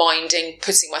and not minding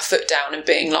putting my foot down and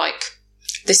being like,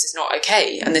 this is not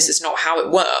okay and this is not how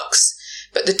it works.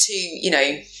 But the two,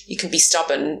 you can be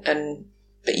stubborn,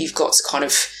 but you've got to kind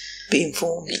of be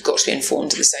informed. You've got to be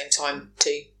informed at the same time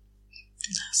too.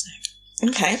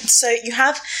 Okay, so you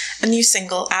have a new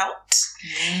single out.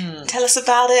 Tell us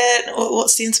about it.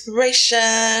 What's the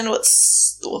inspiration?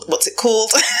 What's it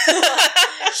called?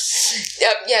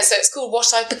 Yeah, so it's called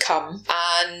What I've Become,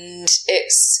 and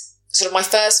it's sort of my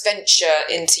first venture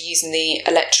into using the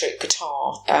electric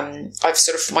guitar. I've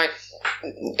sort of my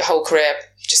whole career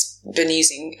just been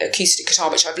using acoustic guitar,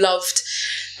 which I've loved,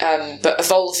 but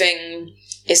evolving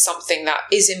is something that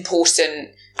is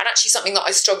important, and actually something that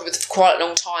I struggled with for quite a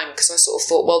long time, because I sort of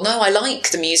thought, well, no, I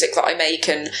like the music that I make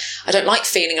and I don't like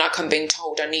feeling like I'm being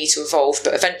told I need to evolve.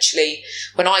 But eventually,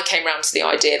 when I came around to the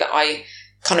idea that I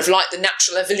kind of liked the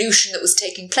natural evolution that was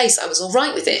taking place, I was all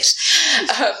right with it.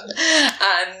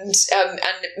 And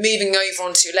moving over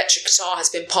onto electric guitar has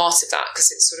been part of that,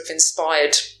 because it's sort of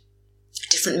inspired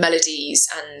different melodies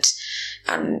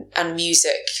and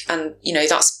music, and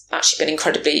that's actually been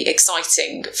incredibly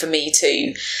exciting for me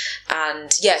too.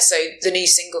 And yeah, so the new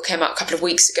single came out a couple of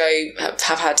weeks ago.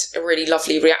 Have had a really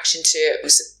lovely reaction to it. It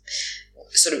was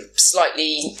sort of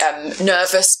slightly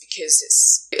nervous because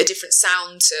it's a different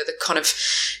sound to the kind of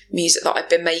music that I've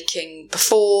been making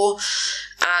before.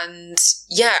 And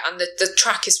yeah, and the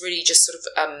track is really just sort of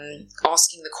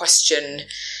asking the question,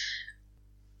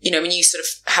 when you sort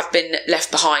of have been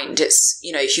left behind, it's,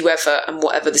 whoever and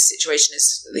whatever the situation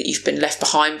is that you've been left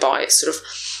behind by, it's sort of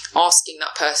asking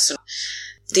that person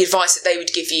the advice that they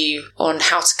would give you on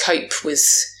how to cope with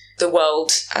the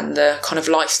world and the kind of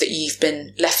life that you've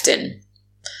been left in.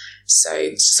 So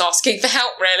it's just asking for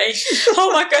help, really.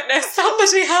 Oh my goodness,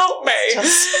 somebody help me.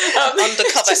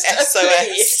 Undercover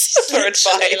SOS for advice.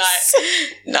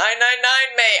 Like, 999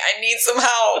 mate, I need some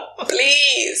help,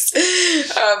 please.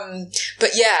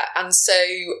 But yeah, and so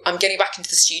I'm getting back into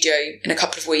the studio in a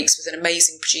couple of weeks with an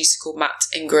amazing producer called Matt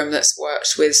Ingram that's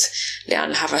worked with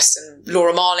Leanne Havas and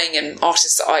Laura Marling and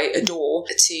artists that I adore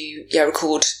to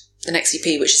record the next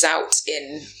EP, which is out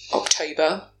in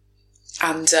October.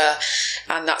 And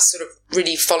that's sort of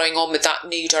really following on with that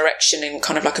new direction and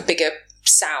kind of like a bigger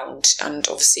sound. And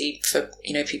obviously for,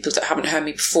 people that haven't heard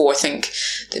me before, I think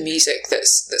the music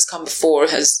that's come before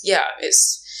it's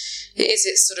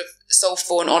sort of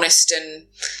soulful and honest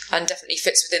and definitely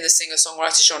fits within the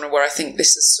singer-songwriter genre, where I think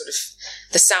this is sort of,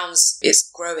 the sounds is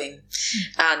growing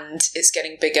and it's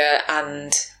getting bigger,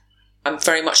 and I'm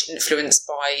very much influenced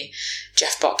by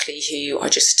Jeff Buckley, who I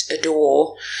just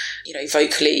adore,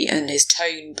 vocally and his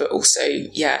tone, but also,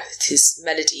 his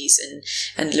melodies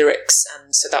and lyrics.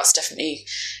 And so that's definitely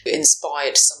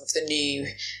inspired some of the new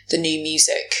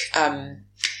music.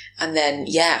 And then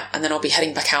I'll be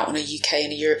heading back out on a UK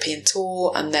and a European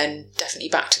tour, and then definitely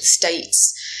back to the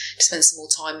States to spend some more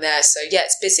time there. So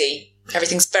it's busy.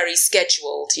 Everything's very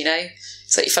scheduled,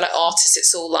 So you feel like artists,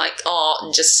 it's all like art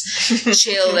and just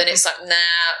chill, and it's like,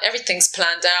 nah, everything's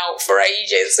planned out for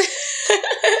ages.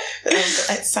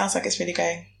 It sounds like it's really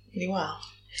going really well.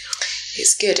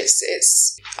 It's good.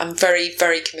 It's I'm very,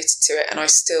 very committed to it, and I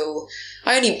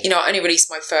only released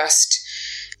my first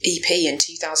EP in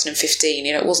 2015.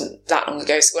 It wasn't that long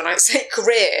ago. So when I say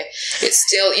career, it's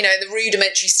still, in the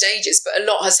rudimentary stages, but a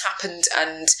lot has happened,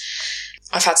 and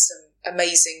I've had some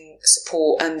amazing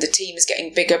support, and the team is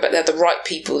getting bigger, but they're the right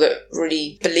people that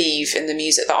really believe in the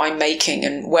music that I'm making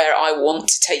and where I want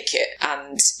to take it,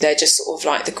 and they're just sort of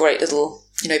like the great little,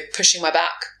 pushing my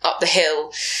back up the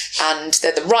hill, and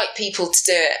they're the right people to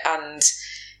do it. And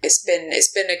it's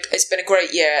been a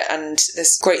great year, and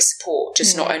there's great support,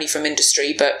 just not only from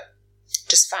industry but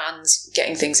just fans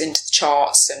getting things into the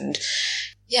charts, and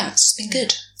it's been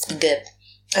good. It's been good.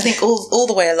 I think all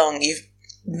the way along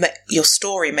your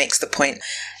story makes the point.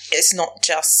 It's not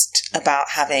just about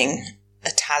having a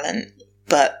talent,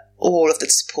 but all of the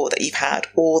support that you've had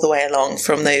all the way along,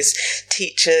 from those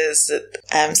teachers,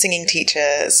 singing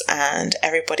teachers, and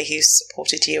everybody who's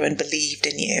supported you and believed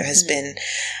in you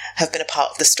have been a part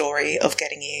of the story of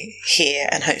getting you here,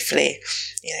 and hopefully,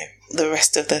 the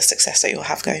rest of the success that you'll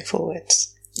have going forward.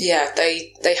 Yeah,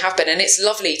 they have been, and it's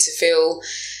lovely to feel.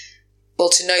 Well,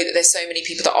 to know that there's so many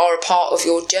people that are a part of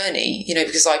your journey,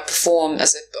 because I perform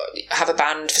have a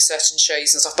band for certain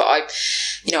shows and stuff, but I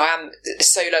am a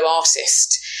solo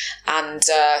artist, and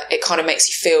it kind of makes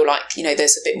you feel like,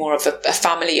 there's a bit more of a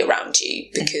family around you,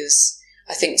 because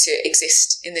I think to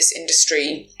exist in this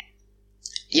industry,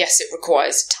 yes, it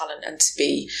requires talent and to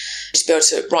be able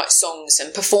to write songs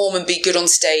and perform and be good on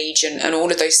stage and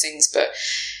all of those things. But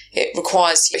it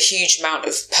requires a huge amount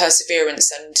of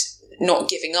perseverance and not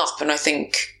giving up. And I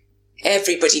think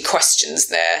everybody questions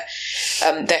their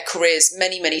careers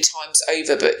many, many times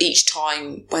over. But each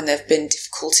time when there have been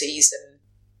difficulties and,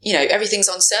 you know, everything's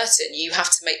uncertain, you have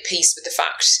to make peace with the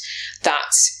fact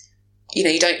that, you know,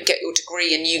 you don't get your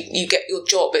degree and you get your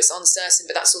job. It's uncertain,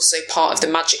 but that's also part of the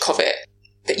magic of it.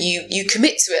 But you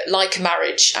commit to it like a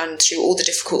marriage, and through all the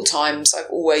difficult times, I've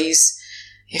always,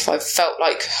 if I've felt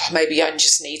like maybe I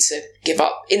just need to give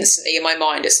up, instantly in my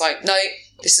mind, it's like, no,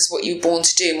 this is what you're born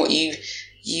to do and what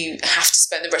you have to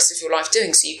spend the rest of your life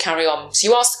doing. So you carry on. So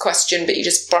you ask the question, but you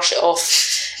just brush it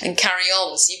off and carry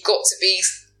on. So you've got to be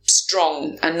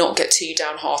strong and not get too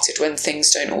downhearted when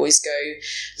things don't always go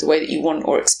the way that you want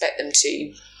or expect them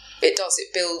to. It does,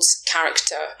 it builds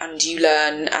character and you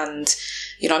learn, and,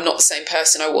 you know, I'm not the same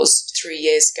person I was 3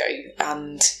 years ago,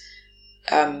 and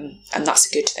that's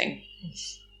a good thing.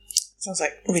 Sounds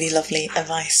like really lovely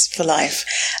advice for life.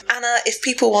 Anna, if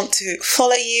people want to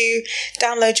follow you,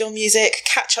 download your music,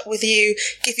 catch up with you,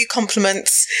 give you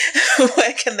compliments,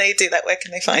 where can they do that? Where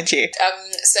can they find you?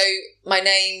 So my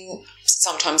name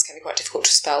sometimes can be quite difficult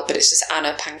to spell, but it's just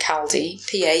Anna Pancaldi,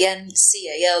 Pancaldi.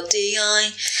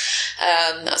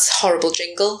 That's a horrible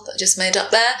jingle that I just made up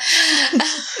there.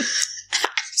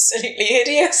 Absolutely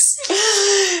hideous.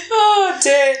 Oh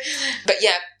dear. But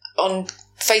yeah, on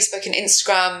Facebook and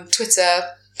Instagram, Twitter,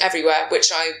 everywhere,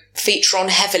 which I feature on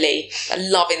heavily. I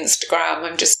love Instagram.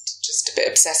 I'm just a bit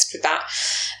obsessed with that.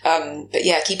 But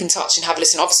yeah, keep in touch and have a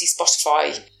listen. Obviously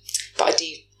Spotify, but I do,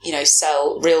 you know,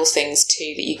 sell real things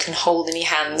too that you can hold in your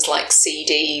hands, like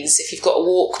CDs. If you've got a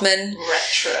Walkman,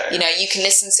 retro, you know, you can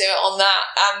listen to it on that.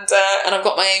 And I've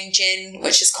got my own gin,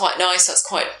 which is quite nice. That's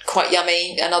quite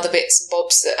yummy, and other bits and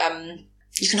bobs that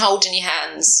you can hold in your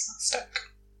hands.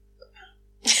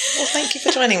 Well, thank you for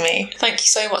joining me. Thank you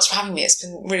so much for having me. It's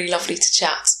been really lovely to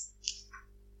chat.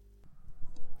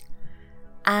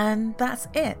 And that's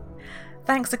it.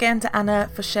 Thanks again to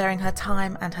Anna for sharing her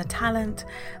time and her talent.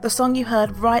 The song you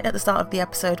heard right at the start of the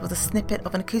episode was a snippet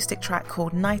of an acoustic track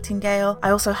called Nightingale. I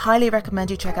also highly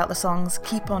recommend you check out the songs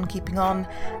Keep On Keeping On,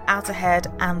 Out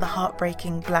Ahead, and the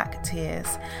heartbreaking Black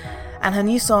Tears. And her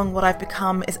new song, What I've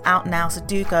Become, is out now, so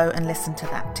do go and listen to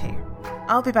that too.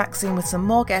 I'll be back soon with some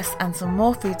more guests and some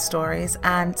more food stories,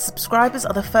 and subscribers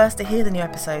are the first to hear the new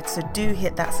episodes, so do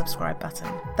hit that subscribe button.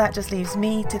 That just leaves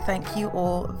me to thank you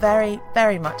all very,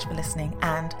 very much for listening,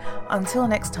 and until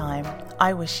next time,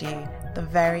 I wish you the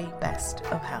very best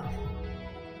of health.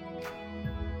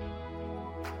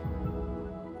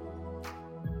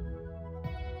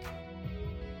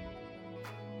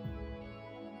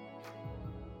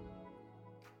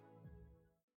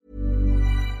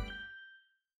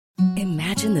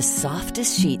 Imagine the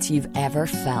softest sheets you've ever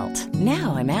felt.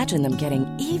 Now imagine them getting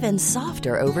even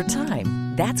softer over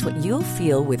time. That's what you'll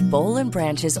feel with Boll &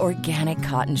 Branch's organic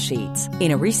cotton sheets.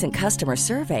 In a recent customer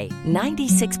survey,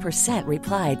 96%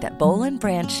 replied that Boll &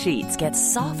 Branch sheets get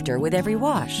softer with every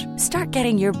wash. Start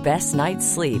getting your best night's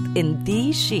sleep in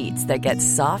these sheets that get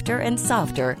softer and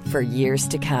softer for years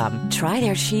to come. Try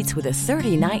their sheets with a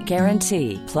 30-night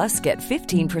guarantee. Plus, get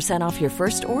 15% off your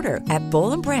first order at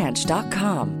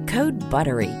BollandBranch.com. Code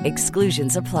BUTTERY.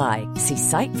 Exclusions apply. See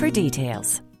site for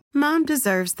details. Mom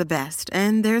deserves the best,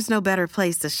 and there's no better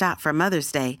place to shop for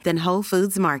Mother's Day than Whole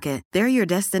Foods Market. They're your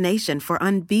destination for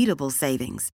unbeatable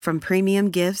savings, from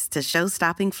premium gifts to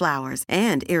show-stopping flowers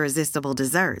and irresistible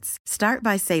desserts. Start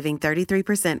by saving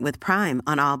 33% with Prime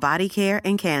on all body care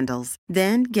and candles.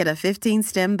 Then get a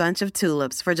 15-stem bunch of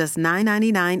tulips for just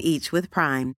 $9.99 each with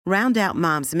Prime. Round out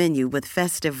Mom's menu with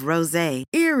festive rosé,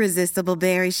 irresistible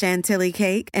berry chantilly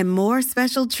cake, and more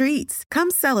special treats.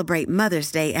 Come celebrate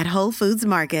Mother's Day at Whole Foods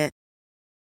Market.